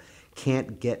borrower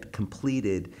can't get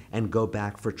completed and go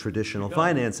back for traditional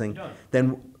financing,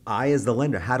 then I, as the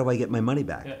lender, how do I get my money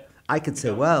back? Yeah. I could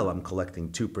say, well, I'm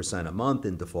collecting 2% a month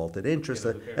in defaulted interest.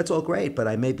 That's all great, but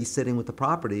I may be sitting with the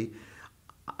property.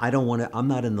 I'm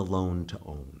not in the loan to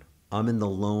own. I'm in the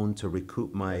loan to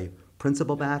recoup my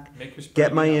principal back,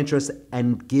 get my interest,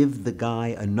 and give the guy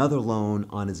another loan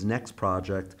on his next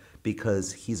project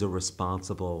because he's a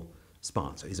responsible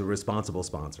sponsor. He's a responsible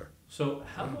sponsor. So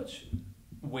how much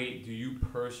weight do you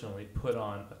personally put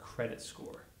on a credit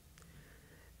score?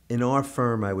 In our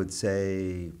firm, I would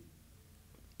say,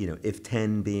 if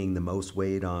 10 being the most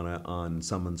weight on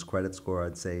someone's credit score,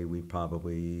 I'd say we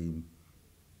probably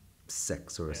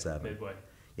 6 or a 7. Midway.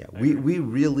 Yeah, I we, agree. we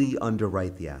really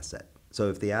underwrite the asset. So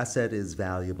if the asset is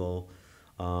valuable,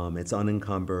 it's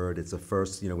unencumbered, it's a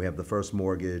first, we have the first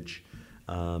mortgage.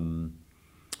 Um,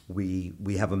 we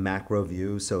have a macro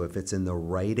view, so if it's in the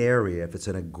right area, if it's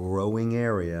in a growing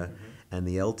area, and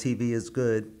the LTV is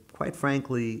good, quite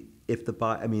frankly, if the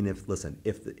buy, I mean, if listen,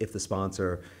 if the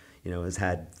sponsor, has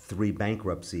had 3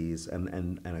 bankruptcies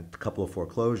and a couple of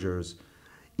foreclosures,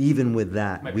 even with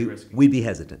that, Might be risky. we'd be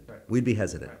hesitant. Right. We'd be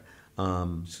hesitant. Right.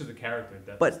 Um, Just because the character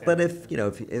definitely but stands if out. you know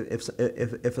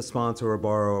if a sponsor or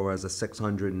borrower has a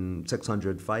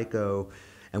 600 FICO,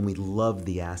 and we love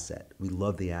the asset,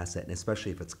 and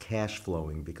especially if it's cash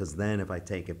flowing, because then if I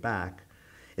take it back,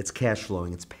 it's cash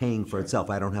flowing, it's paying for Sure. itself.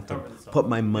 I don't have to Covers itself. put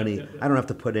my Yep, money. yep, yep. I don't have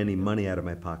to put any money out of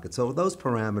my pocket. So those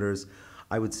parameters,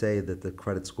 I would say that the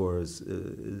credit score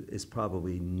is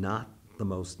probably not the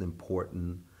most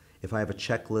important. If I have a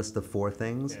checklist of 4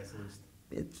 things, Yeah, it's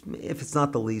the least. if it's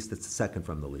not the least, it's the second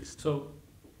from the least. So,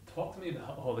 talk to me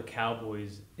about all the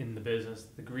cowboys in the business,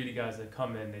 the greedy guys that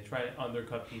come in, they try to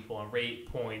undercut people on rate,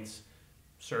 points,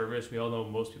 service. We all know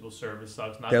most people's service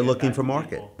sucks. Not They're getting looking back for to market.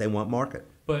 people. They want market.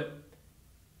 But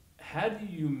how do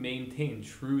you maintain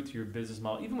true to your business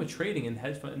model, even with trading and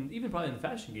hedge fund, and even probably in the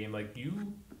fashion game? Like,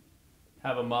 you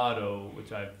have a motto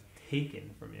which I've taken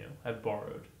from you, I've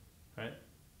borrowed, right,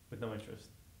 with no interest.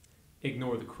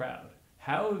 Ignore the crowd.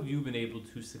 How have you been able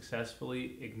to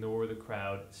successfully ignore the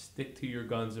crowd, stick to your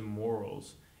guns and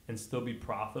morals, and still be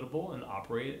profitable and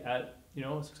operate at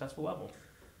a successful level?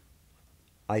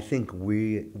 I think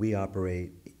we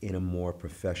operate in a more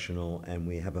professional, and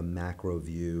we have a macro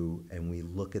view, and we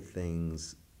look at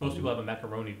things. Most people have a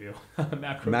macaroni view.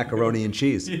 Macaroni and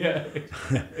cheese. Yeah.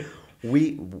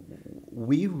 We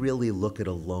really look at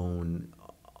a loan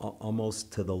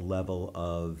almost to the level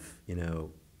of,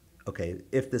 okay,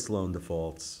 if this loan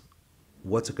defaults,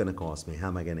 what's it going to cost me? How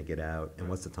am I going to get out? And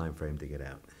what's the time frame to get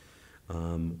out?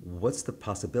 What's the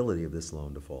possibility of this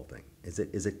loan defaulting? Is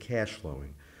it cash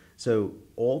flowing? So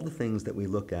all the things that we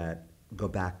look at, go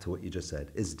back to what you just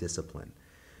said, is discipline.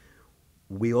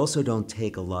 We also don't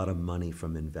take a lot of money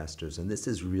from investors, and this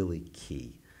is really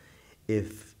key.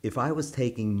 If I was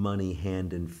taking money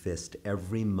hand and fist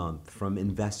every month from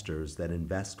investors that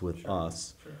invest with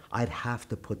us, Sure. I'd have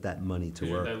to put that money to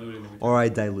work, Diluting the return. or I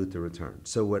dilute the return.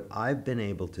 So what I've been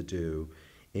able to do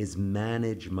is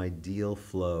manage my deal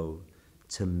flow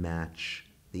to match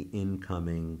the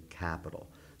incoming capital.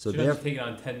 So you're not just taking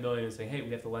on $10 million and saying, "Hey, we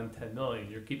have to lend $10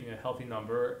 million." You're keeping a healthy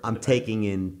number. I'm taking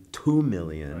in $2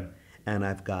 million, Right. and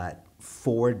I've got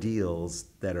 4 deals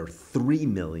that are $3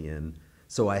 million.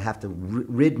 So I have to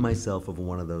rid myself of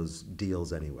one of those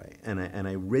deals anyway, and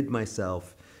I rid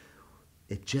myself.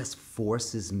 It just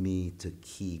forces me to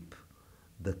keep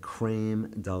the creme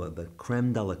de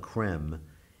la creme,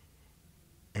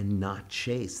 and not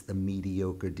chase the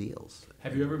mediocre deals.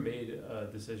 Have you ever made a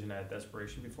decision out of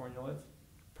desperation before in your life,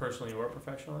 personally or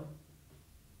professionally,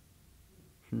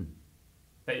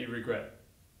 that you regret?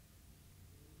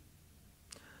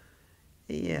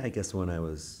 Yeah, I guess when I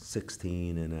was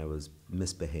 16 and I was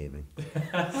misbehaving. You've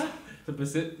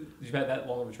had that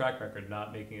long of a track record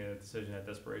not making a decision out of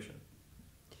desperation.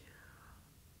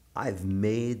 I've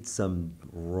made some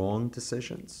wrong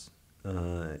decisions.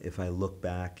 If I look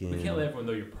back in... We can't let everyone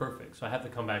know you're perfect, so I have to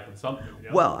come back with something.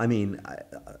 Well, I mean,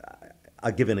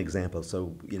 I'll give an example.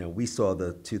 So, we saw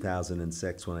the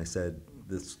 2006 when I said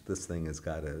this thing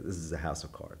this is a house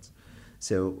of cards.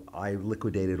 So I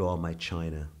liquidated all my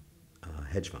China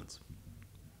hedge funds.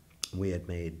 We had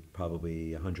made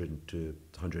probably 100 to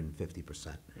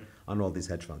 150% on all these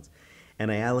hedge funds. And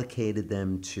I allocated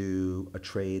them to a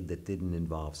trade that didn't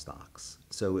involve stocks.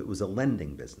 So it was a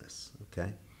lending business,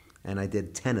 okay? And I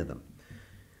did 10 of them.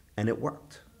 And it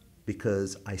worked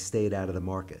because I stayed out of the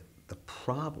market. The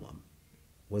problem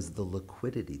was the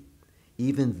liquidity.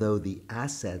 Even though the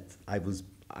asset I was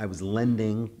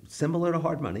lending, similar to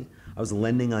hard money, I was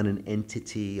lending on an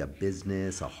entity, a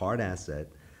business, a hard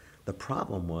asset. The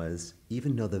problem was,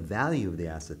 even though the value of the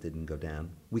asset didn't go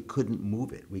down, we couldn't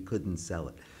move it. We couldn't sell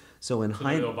it. So there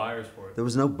were no buyers for it. There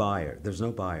was no buyer. There's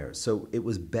no buyer. So it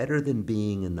was better than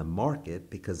being in the market,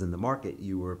 because in the market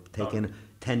you were taking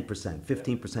 10%,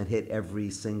 15% hit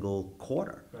every single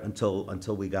quarter, right,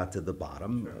 until we got to the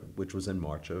bottom, sure, which was in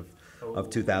March of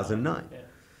 2009. Yeah.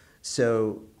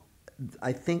 So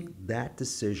I think that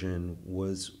decision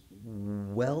was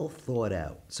well thought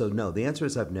out. So no, the answer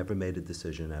is I've never made a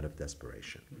decision out of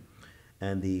desperation.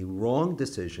 And the wrong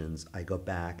decisions, I go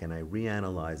back and I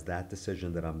reanalyze that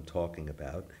decision that I'm talking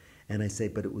about, and I say,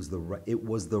 but it was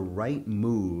the right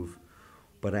move,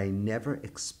 but I never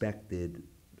expected.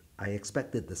 I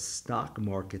expected the stock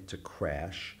market to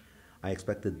crash. I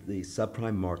expected the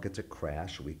subprime market to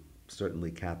crash. We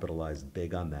certainly capitalized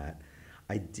big on that.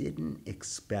 I didn't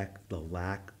expect the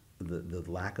lack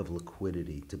of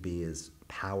liquidity to be as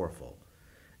powerful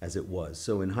as it was.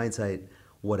 So in hindsight,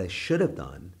 what I should have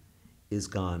done is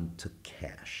gone to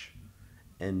cash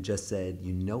and just said,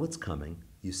 you know it's coming,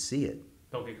 you see it.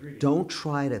 Don't get greedy. Don't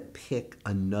try to pick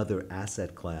another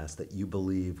asset class that you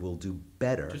believe will do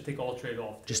better. Just take all trade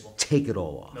off the Just table. take it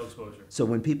all off. No exposure. So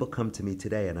when people come to me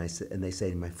today and they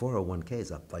say my 401k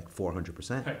is up like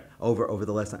 400% Right. over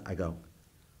the last time, I go,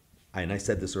 and I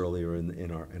said this earlier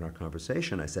in our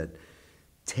conversation. I said,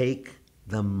 take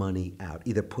the money out.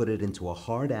 Either put it into a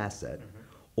hard asset,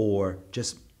 or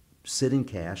just sit in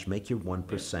cash, make your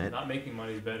 1%. Not making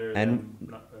money is better And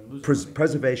than losing money.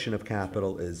 preservation of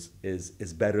capital is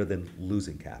better than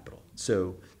losing capital.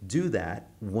 So do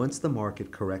that. Once the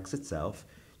market corrects itself,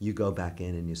 you go back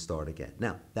in and you start again.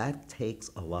 Now, that takes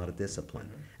a lot of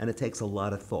discipline, and it takes a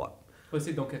lot of thought. Let's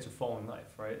say don't catch a falling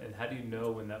knife, right? And how do you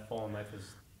know when that falling knife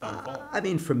is done falling? I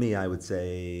mean, for me, I would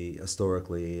say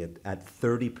historically at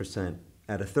 30%,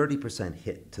 at a 30%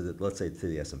 hit to let's say to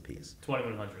the S&Ps.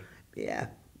 2100. Yeah,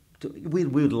 we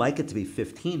would like it to be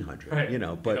 1500, Right. you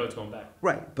know, but it's going back.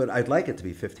 right. But I'd like it to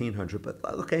be 1500. But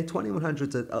okay,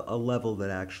 2100 is a level that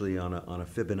actually on a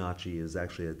Fibonacci is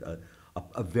actually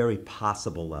a very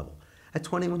possible level. At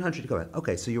 2100, you go,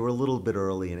 okay, so you were a little bit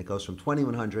early, and it goes from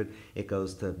 2100, it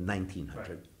goes to 1900.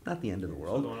 Right. Not the end of the Still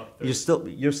world. going up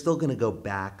You're still going to go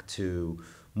back to,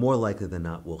 more likely than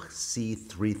not, we'll see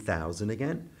 3000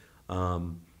 again.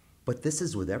 But this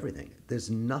is with everything.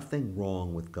 There's nothing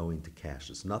wrong with going to cash.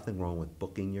 There's nothing wrong with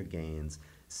booking your gains,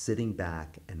 sitting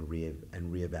back and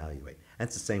reevaluate. And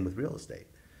it's the same with real estate.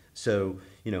 So,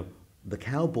 you know, the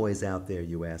cowboys out there,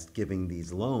 you asked, giving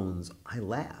these loans, I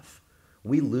laugh.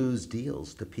 We lose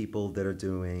deals to people that are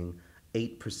doing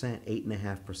 8%,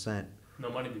 8.5%. No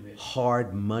money to be made.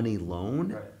 Hard money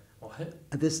loan. Right. What?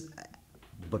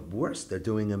 But worse, they're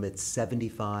doing them at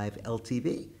 75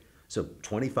 LTV. So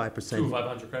 25%.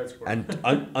 500 credit score.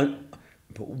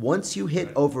 But once you hit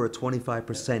over a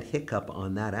 25% hiccup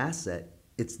on that asset,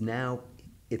 it's now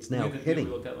hitting.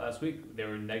 We looked at last week. They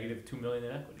were negative $2 million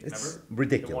in equity. It's remember?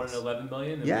 ridiculous. They wanted $11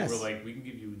 million, and Yes. we were like, we can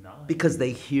give you 9. Because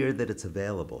they hear that it's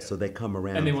available, so they come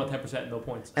around. And they want 10%, no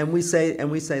points. And we say,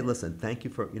 listen, thank you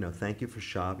for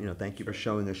shop, thank you for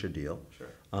showing us your deal. Sure.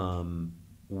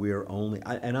 We're only,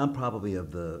 and I'm probably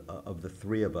of the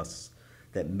three of us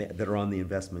that are on the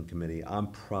investment committee, I'm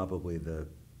probably the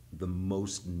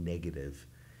most negative,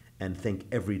 and I think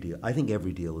every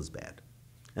deal is bad,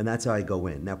 and that's how I go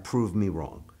in. Now prove me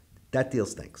wrong. That deal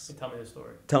stinks. Tell me the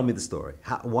story. Tell me the story.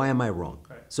 Why am I wrong?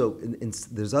 Right. So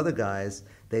there's other guys.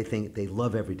 They think they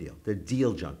love every deal. They're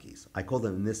deal junkies. I call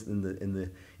them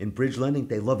in bridge lending.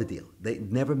 They love a deal. They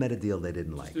never met a deal they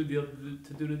didn't like. Just do a deal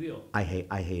to do the deal. I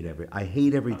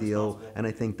hate every deal, and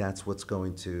I think that's what's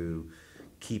going to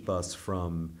keep us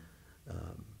from.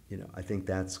 I think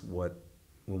that's what,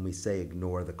 when we say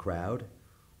ignore the crowd,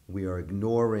 we are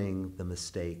ignoring the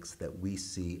mistakes that we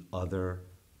see other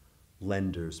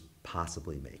lenders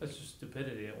possibly make. That's just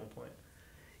stupidity at one point.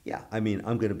 Yeah, I mean,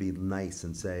 I'm going to be nice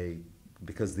and say,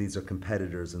 because these are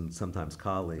competitors and sometimes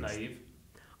colleagues. Naive.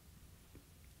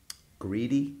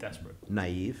 Greedy. Desperate.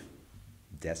 Naive.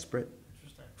 Desperate.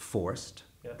 Interesting. Forced.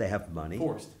 Yep. They have money.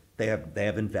 Forced. They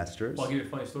have investors. Well, I'll give you a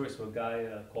funny story. So a guy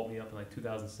called me up in like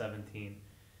 2017,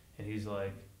 and he's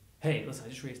like, "Hey, listen, I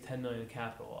just raised $10 million in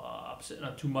capital. I'm sitting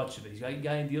on too much of it. You got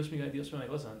any deals for me? You got any deals for me?" I'm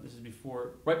like, "Listen, this is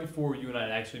right before you and I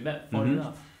had actually met. Funny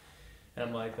enough." And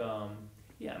I'm like,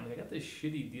 "Yeah, I got this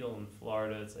shitty deal in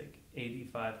Florida. It's like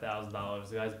 $85,000.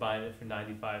 The guy's buying it for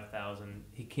 $95,000.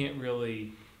 He can't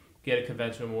really get a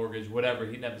conventional mortgage, whatever.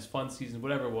 He didn't have his fund season,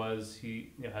 whatever it was.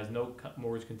 He has no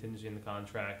mortgage contingency in the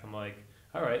contract." I'm like,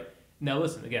 "All right. Now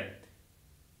listen, again,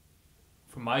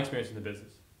 from my experience in the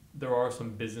business, there are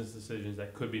some business decisions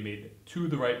that could be made to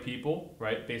the right people,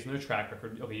 right? Based on their track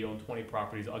record. Okay, you own 20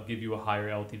 properties. I'll give you a higher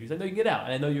LTV because I know you can get out,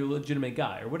 and I know you're a legitimate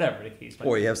guy, or whatever the case might be.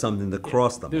 Or you have something to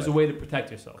cross them There's with. a way to protect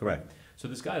yourself. Correct. Right? So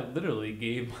this guy literally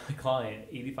gave my client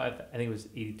I think it was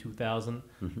 82,000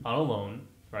 on a loan,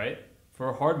 right?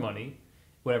 For hard money,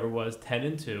 whatever it was, 10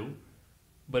 and 2,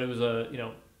 but it was a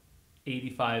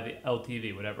 85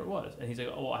 LTV, whatever it was. And he's like,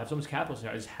 "Oh, I have so much capital here,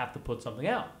 I just have to put something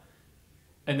out."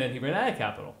 And then he ran out of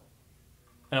capital.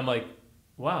 And I'm like,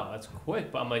 "Wow, that's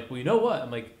quick." But I'm like, "Well, you know what?"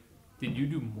 I'm like, "Did you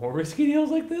do more risky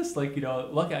deals like this? Like,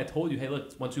 lucky I told you, hey,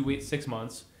 look, once we wait 6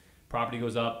 months, property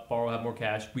goes up, borrower will have more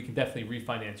cash, we can definitely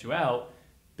refinance you out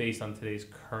based on today's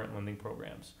current lending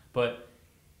programs." But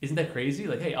isn't that crazy?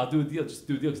 Like, hey, I'll do a deal, just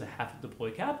do a deal because I have to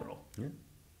deploy capital. Yeah,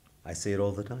 I see it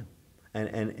all the time,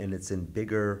 and it's in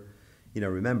bigger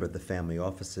remember the family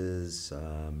offices,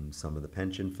 some of the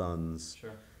pension funds.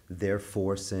 Sure. They're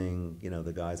forcing,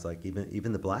 the guys like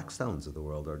even the Blackstones of the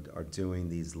world are doing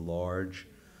these large,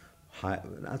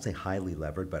 I'd say highly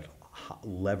levered, but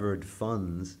levered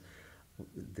funds.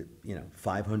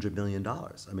 $500 million.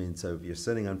 I mean, so if you're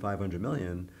sitting on 500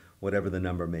 million, whatever the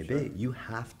number may be, you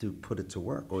have to put it to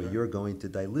work, or you're going to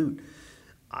dilute.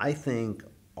 I think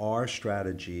our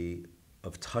strategy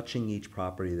of touching each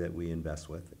property that we invest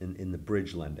with in the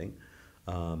bridge lending,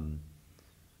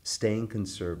 staying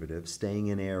conservative, staying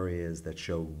in areas that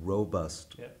show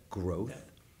robust growth,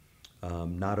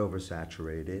 not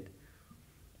oversaturated,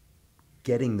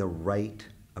 getting the right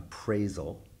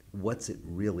appraisal. What's it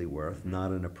really worth?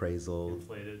 Not an appraisal,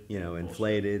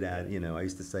 inflated at, I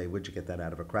used to say, would you get that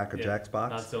out of a Cracker Jacks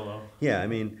box? Not so low. Yeah, I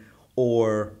mean,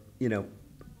 or,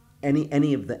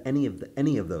 any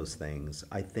of those things,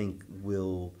 I think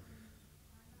will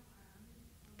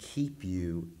keep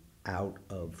you out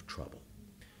of trouble.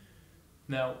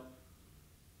 Now,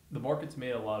 the market's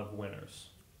made a lot of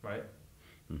winners, right?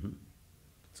 Mm-hmm.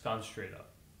 It's gone straight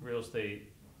up. Real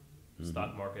estate,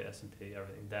 stock market, S&P,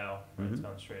 everything, Dow, right? It's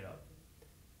gone straight up.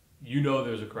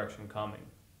 There's a correction coming.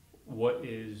 What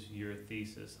is your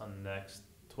thesis on the next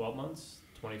 12 months,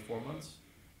 24 months?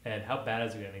 And how bad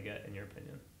is it going to get, in your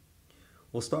opinion?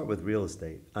 We'll start with real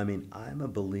estate. I mean, I'm a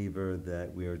believer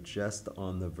that we are just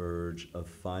on the verge of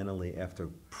finally, after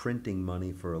printing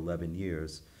money for 11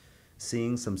 years,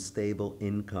 seeing some stable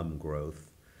income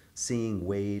growth, seeing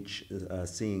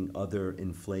seeing other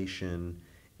inflation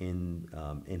in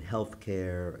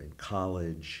healthcare, in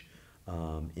college,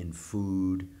 in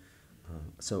food.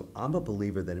 So I'm a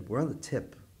believer that we're on the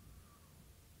tip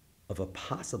of a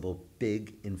possible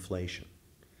big inflation.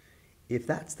 If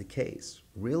that's the case,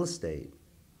 real estate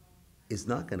is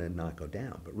not going to not go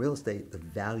down, but real estate, the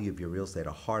value of your real estate,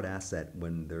 a hard asset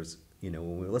when there's,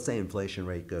 let's say inflation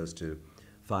rate goes to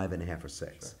 5.5 or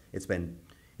 6. Sure.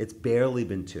 It's barely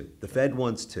been 2. The Fed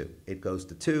wants 2. It goes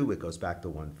to 2. It goes back to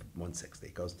 160.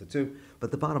 It goes to 2. But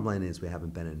the bottom line is we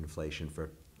haven't been in inflation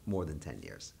for more than 10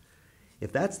 years.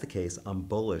 If that's the case, I'm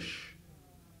bullish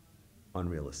on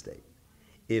real estate.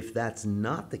 If that's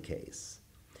not the case,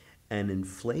 and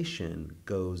inflation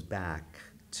goes back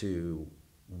to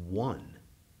 1,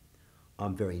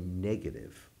 I'm very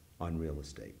negative on real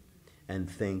estate and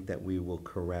think that we will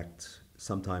correct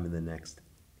sometime in the next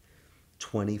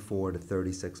 24 to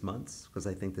 36 months, because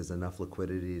I think there's enough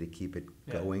liquidity to keep it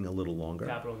going a little longer.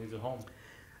 Capital needs a home.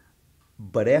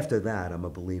 But after that, I'm a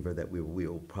believer that we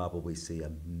will probably see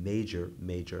a major,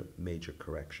 major, major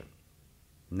correction.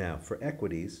 Now, for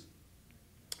equities,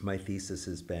 my thesis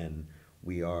has been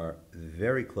we are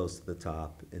very close to the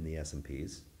top in the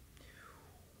S&Ps.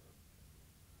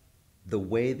 The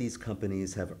way these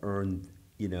companies have earned,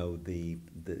 the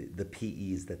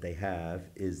PEs that they have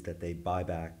is that they buy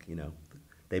back,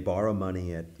 they borrow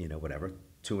money at,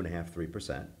 2.5%,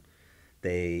 3%.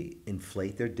 They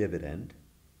inflate their dividend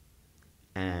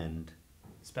and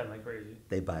spend like crazy.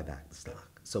 They buy back the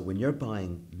stock. So when you're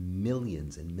buying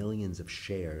millions and millions of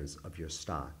shares of your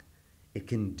stock, it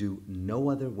can do no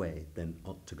other way than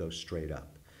to go straight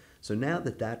up. So now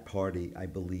that party, I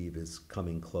believe, is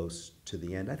coming close to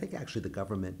the end, I think actually the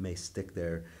government may stick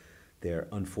their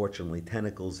unfortunately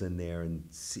tentacles in there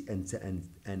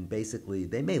and basically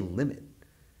they may limit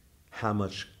how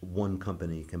much one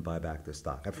company can buy back their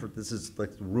stock. I've heard this is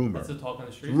like rumor. That's the talk on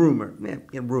the street. Rumor,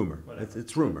 rumor.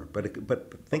 It's rumor, but think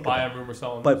about it. Buy a rumor,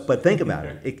 sell But think about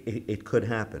it. It could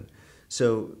happen.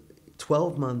 So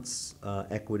 12 months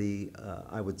equity,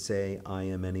 I would say I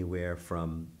am anywhere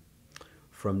from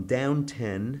down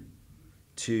 10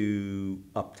 to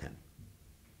up 10.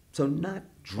 So not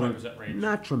 20% range.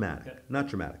 Not dramatic. Not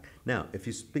dramatic. Now, if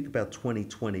you speak about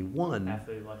 2021,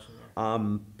 after the election,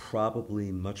 I'm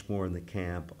probably much more in the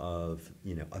camp of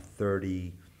a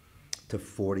 30 to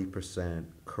 40%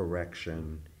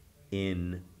 correction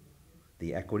in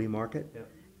the equity market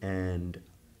and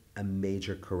a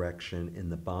major correction in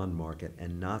the bond market,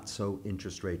 and not so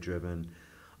interest rate driven.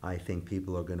 I think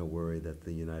people are going to worry that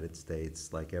the United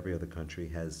States, like every other country,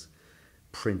 has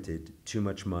printed too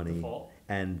much money Default.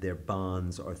 And their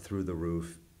bonds are through the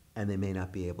roof and they may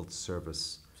not be able to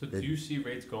service. So do you see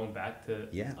rates going back to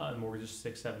mortgages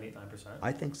 6, 7, 8, 9%?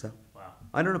 I think so. Wow.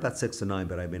 I don't know about 6 to 9,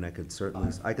 but I mean, I could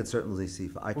certainly see.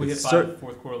 We hit 5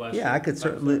 fourth quarter last year. Yeah, I could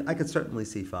certainly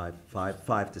see 5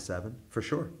 to 7 for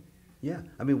sure. Yeah,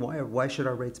 I mean, why should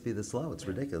our rates be this low? It's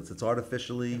ridiculous. It's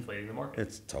artificially inflating the market.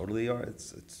 It's totally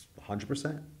it's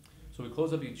 100%. So we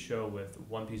close up each show with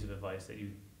one piece of advice that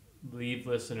you leave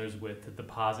listeners with to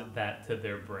deposit that to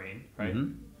their brain, right?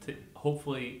 To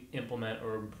hopefully implement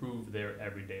or improve their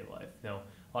everyday life. Now,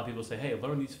 a lot of people say, hey,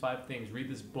 learn these 5 things, read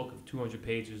this book of 200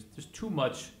 pages. There's too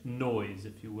much noise,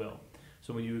 if you will.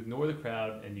 So when you ignore the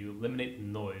crowd and you eliminate the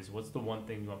noise, what's the one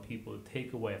thing you want people to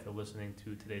take away after listening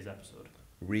to today's episode?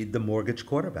 Read The Mortgage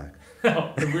Quarterback.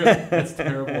 No, that's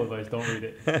terrible advice. Don't read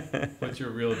it. What's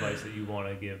your real advice that you want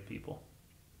to give people?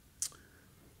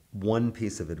 One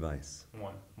piece of advice.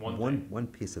 One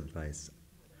piece of advice.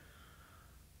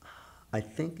 I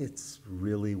think it's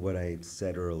really what I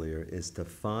said earlier, is to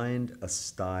find a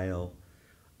style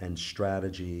and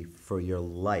strategy for your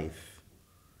life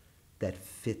that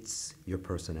fits your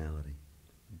personality.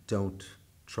 Don't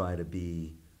try to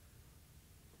be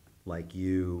like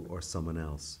you or someone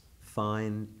else.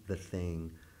 Find the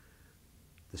thing,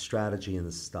 the strategy and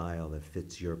the style that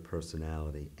fits your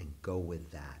personality, and go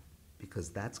with that, because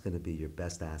that's going to be your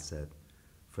best asset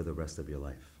for the rest of your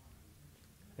life.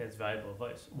 That's valuable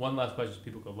advice. One last question so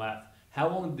people could laugh. How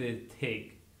long did it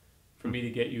take for me to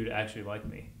get you to actually like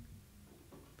me?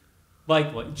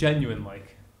 Like genuine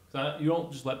like. So you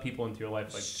don't just let people into your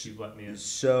life like you let me in.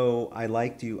 So I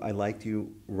liked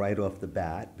you right off the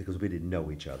bat because we didn't know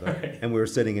each other. Right. And we were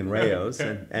sitting in Rayos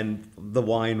and the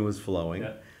wine was flowing.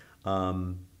 Yeah.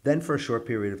 Then for a short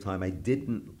period of time, I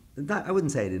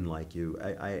wouldn't say I didn't like you.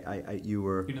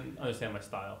 You didn't understand my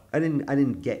style. I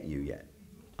didn't get you yet.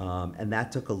 And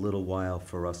that took a little while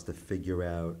for us to figure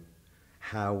out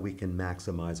how we can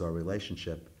maximize our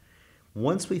relationship.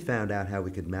 Once we found out how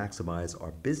we could maximize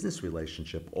our business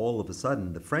relationship, all of a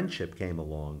sudden the friendship came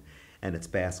along, and it's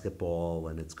basketball,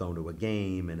 and it's going to a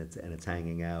game, and it's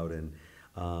hanging out, and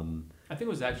I think it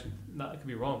was actually, I could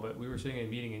be wrong, but we were sitting in a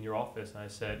meeting in your office, and I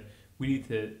said, we need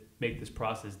to make this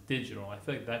process digital. I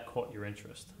feel like that caught your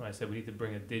interest when I said we need to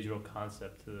bring a digital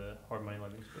concept to the hard money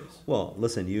lending space. Well,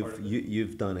 listen,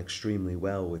 you've done extremely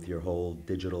well with your whole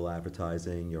digital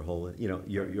advertising, your whole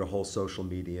your whole social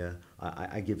media.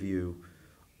 I give you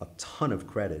a ton of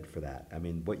credit for that. I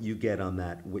mean, what you get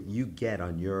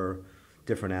on your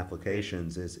different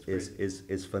applications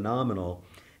is phenomenal.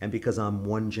 And because I'm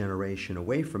one generation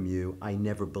away from you, I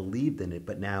never believed in it,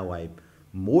 but now I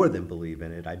more than believe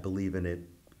in it. I believe in it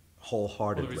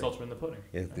wholeheartedly. Well, the results are in the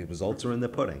pudding. The results are in the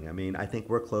pudding. I mean, I think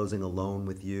we're closing a loan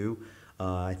with you.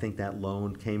 I think that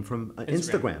loan came from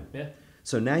Instagram. Yeah.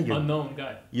 So now unknown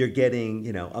guy. You're getting,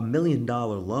 $1 million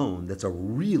loan. That's a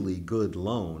really good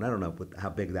loan. I don't know how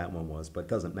big that one was, but it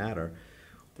doesn't matter.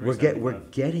 We're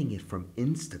getting it from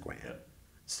Instagram. Yep.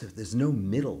 So there's no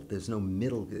middle.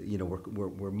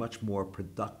 We're much more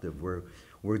productive.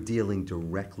 We're dealing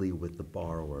directly with the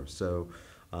borrower. So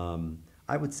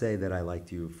I would say that I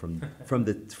liked you from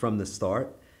the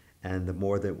start, and the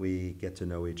more that we get to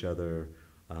know each other,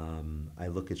 I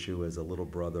look at you as a little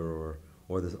brother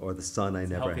or the son I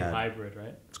never had. It's a healthy hybrid,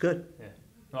 right? It's good. Yeah.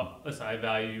 Well, listen, I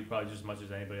value you probably just as much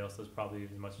as anybody else does, probably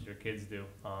as much as your kids do.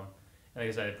 And like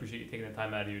I said, I appreciate you taking the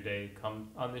time out of your day to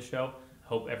come on this show.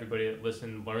 Hope everybody that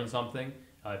listened learned something.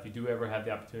 If you do ever have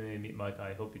the opportunity to meet Mike,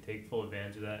 I hope you take full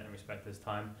advantage of that and respect his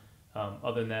time.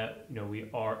 Other than that, we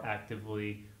are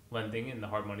actively lending in the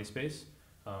hard money space.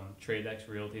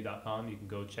 Tradexrealty.com. You can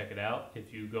go check it out.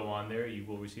 If you go on there, you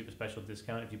will receive a special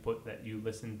discount if you put that you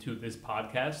listen to this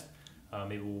podcast.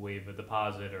 Maybe we'll waive a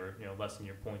deposit or lessen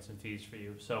your points and fees for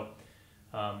you. So,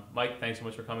 Mike, thanks so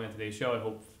much for coming on today's show.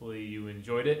 Hopefully you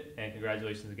enjoyed it, and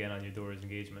congratulations again on your Doors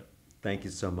engagement. Thank you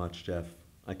so much, Jeff.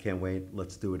 I can't wait.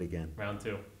 Let's do it again. Round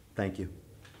 2. Thank you.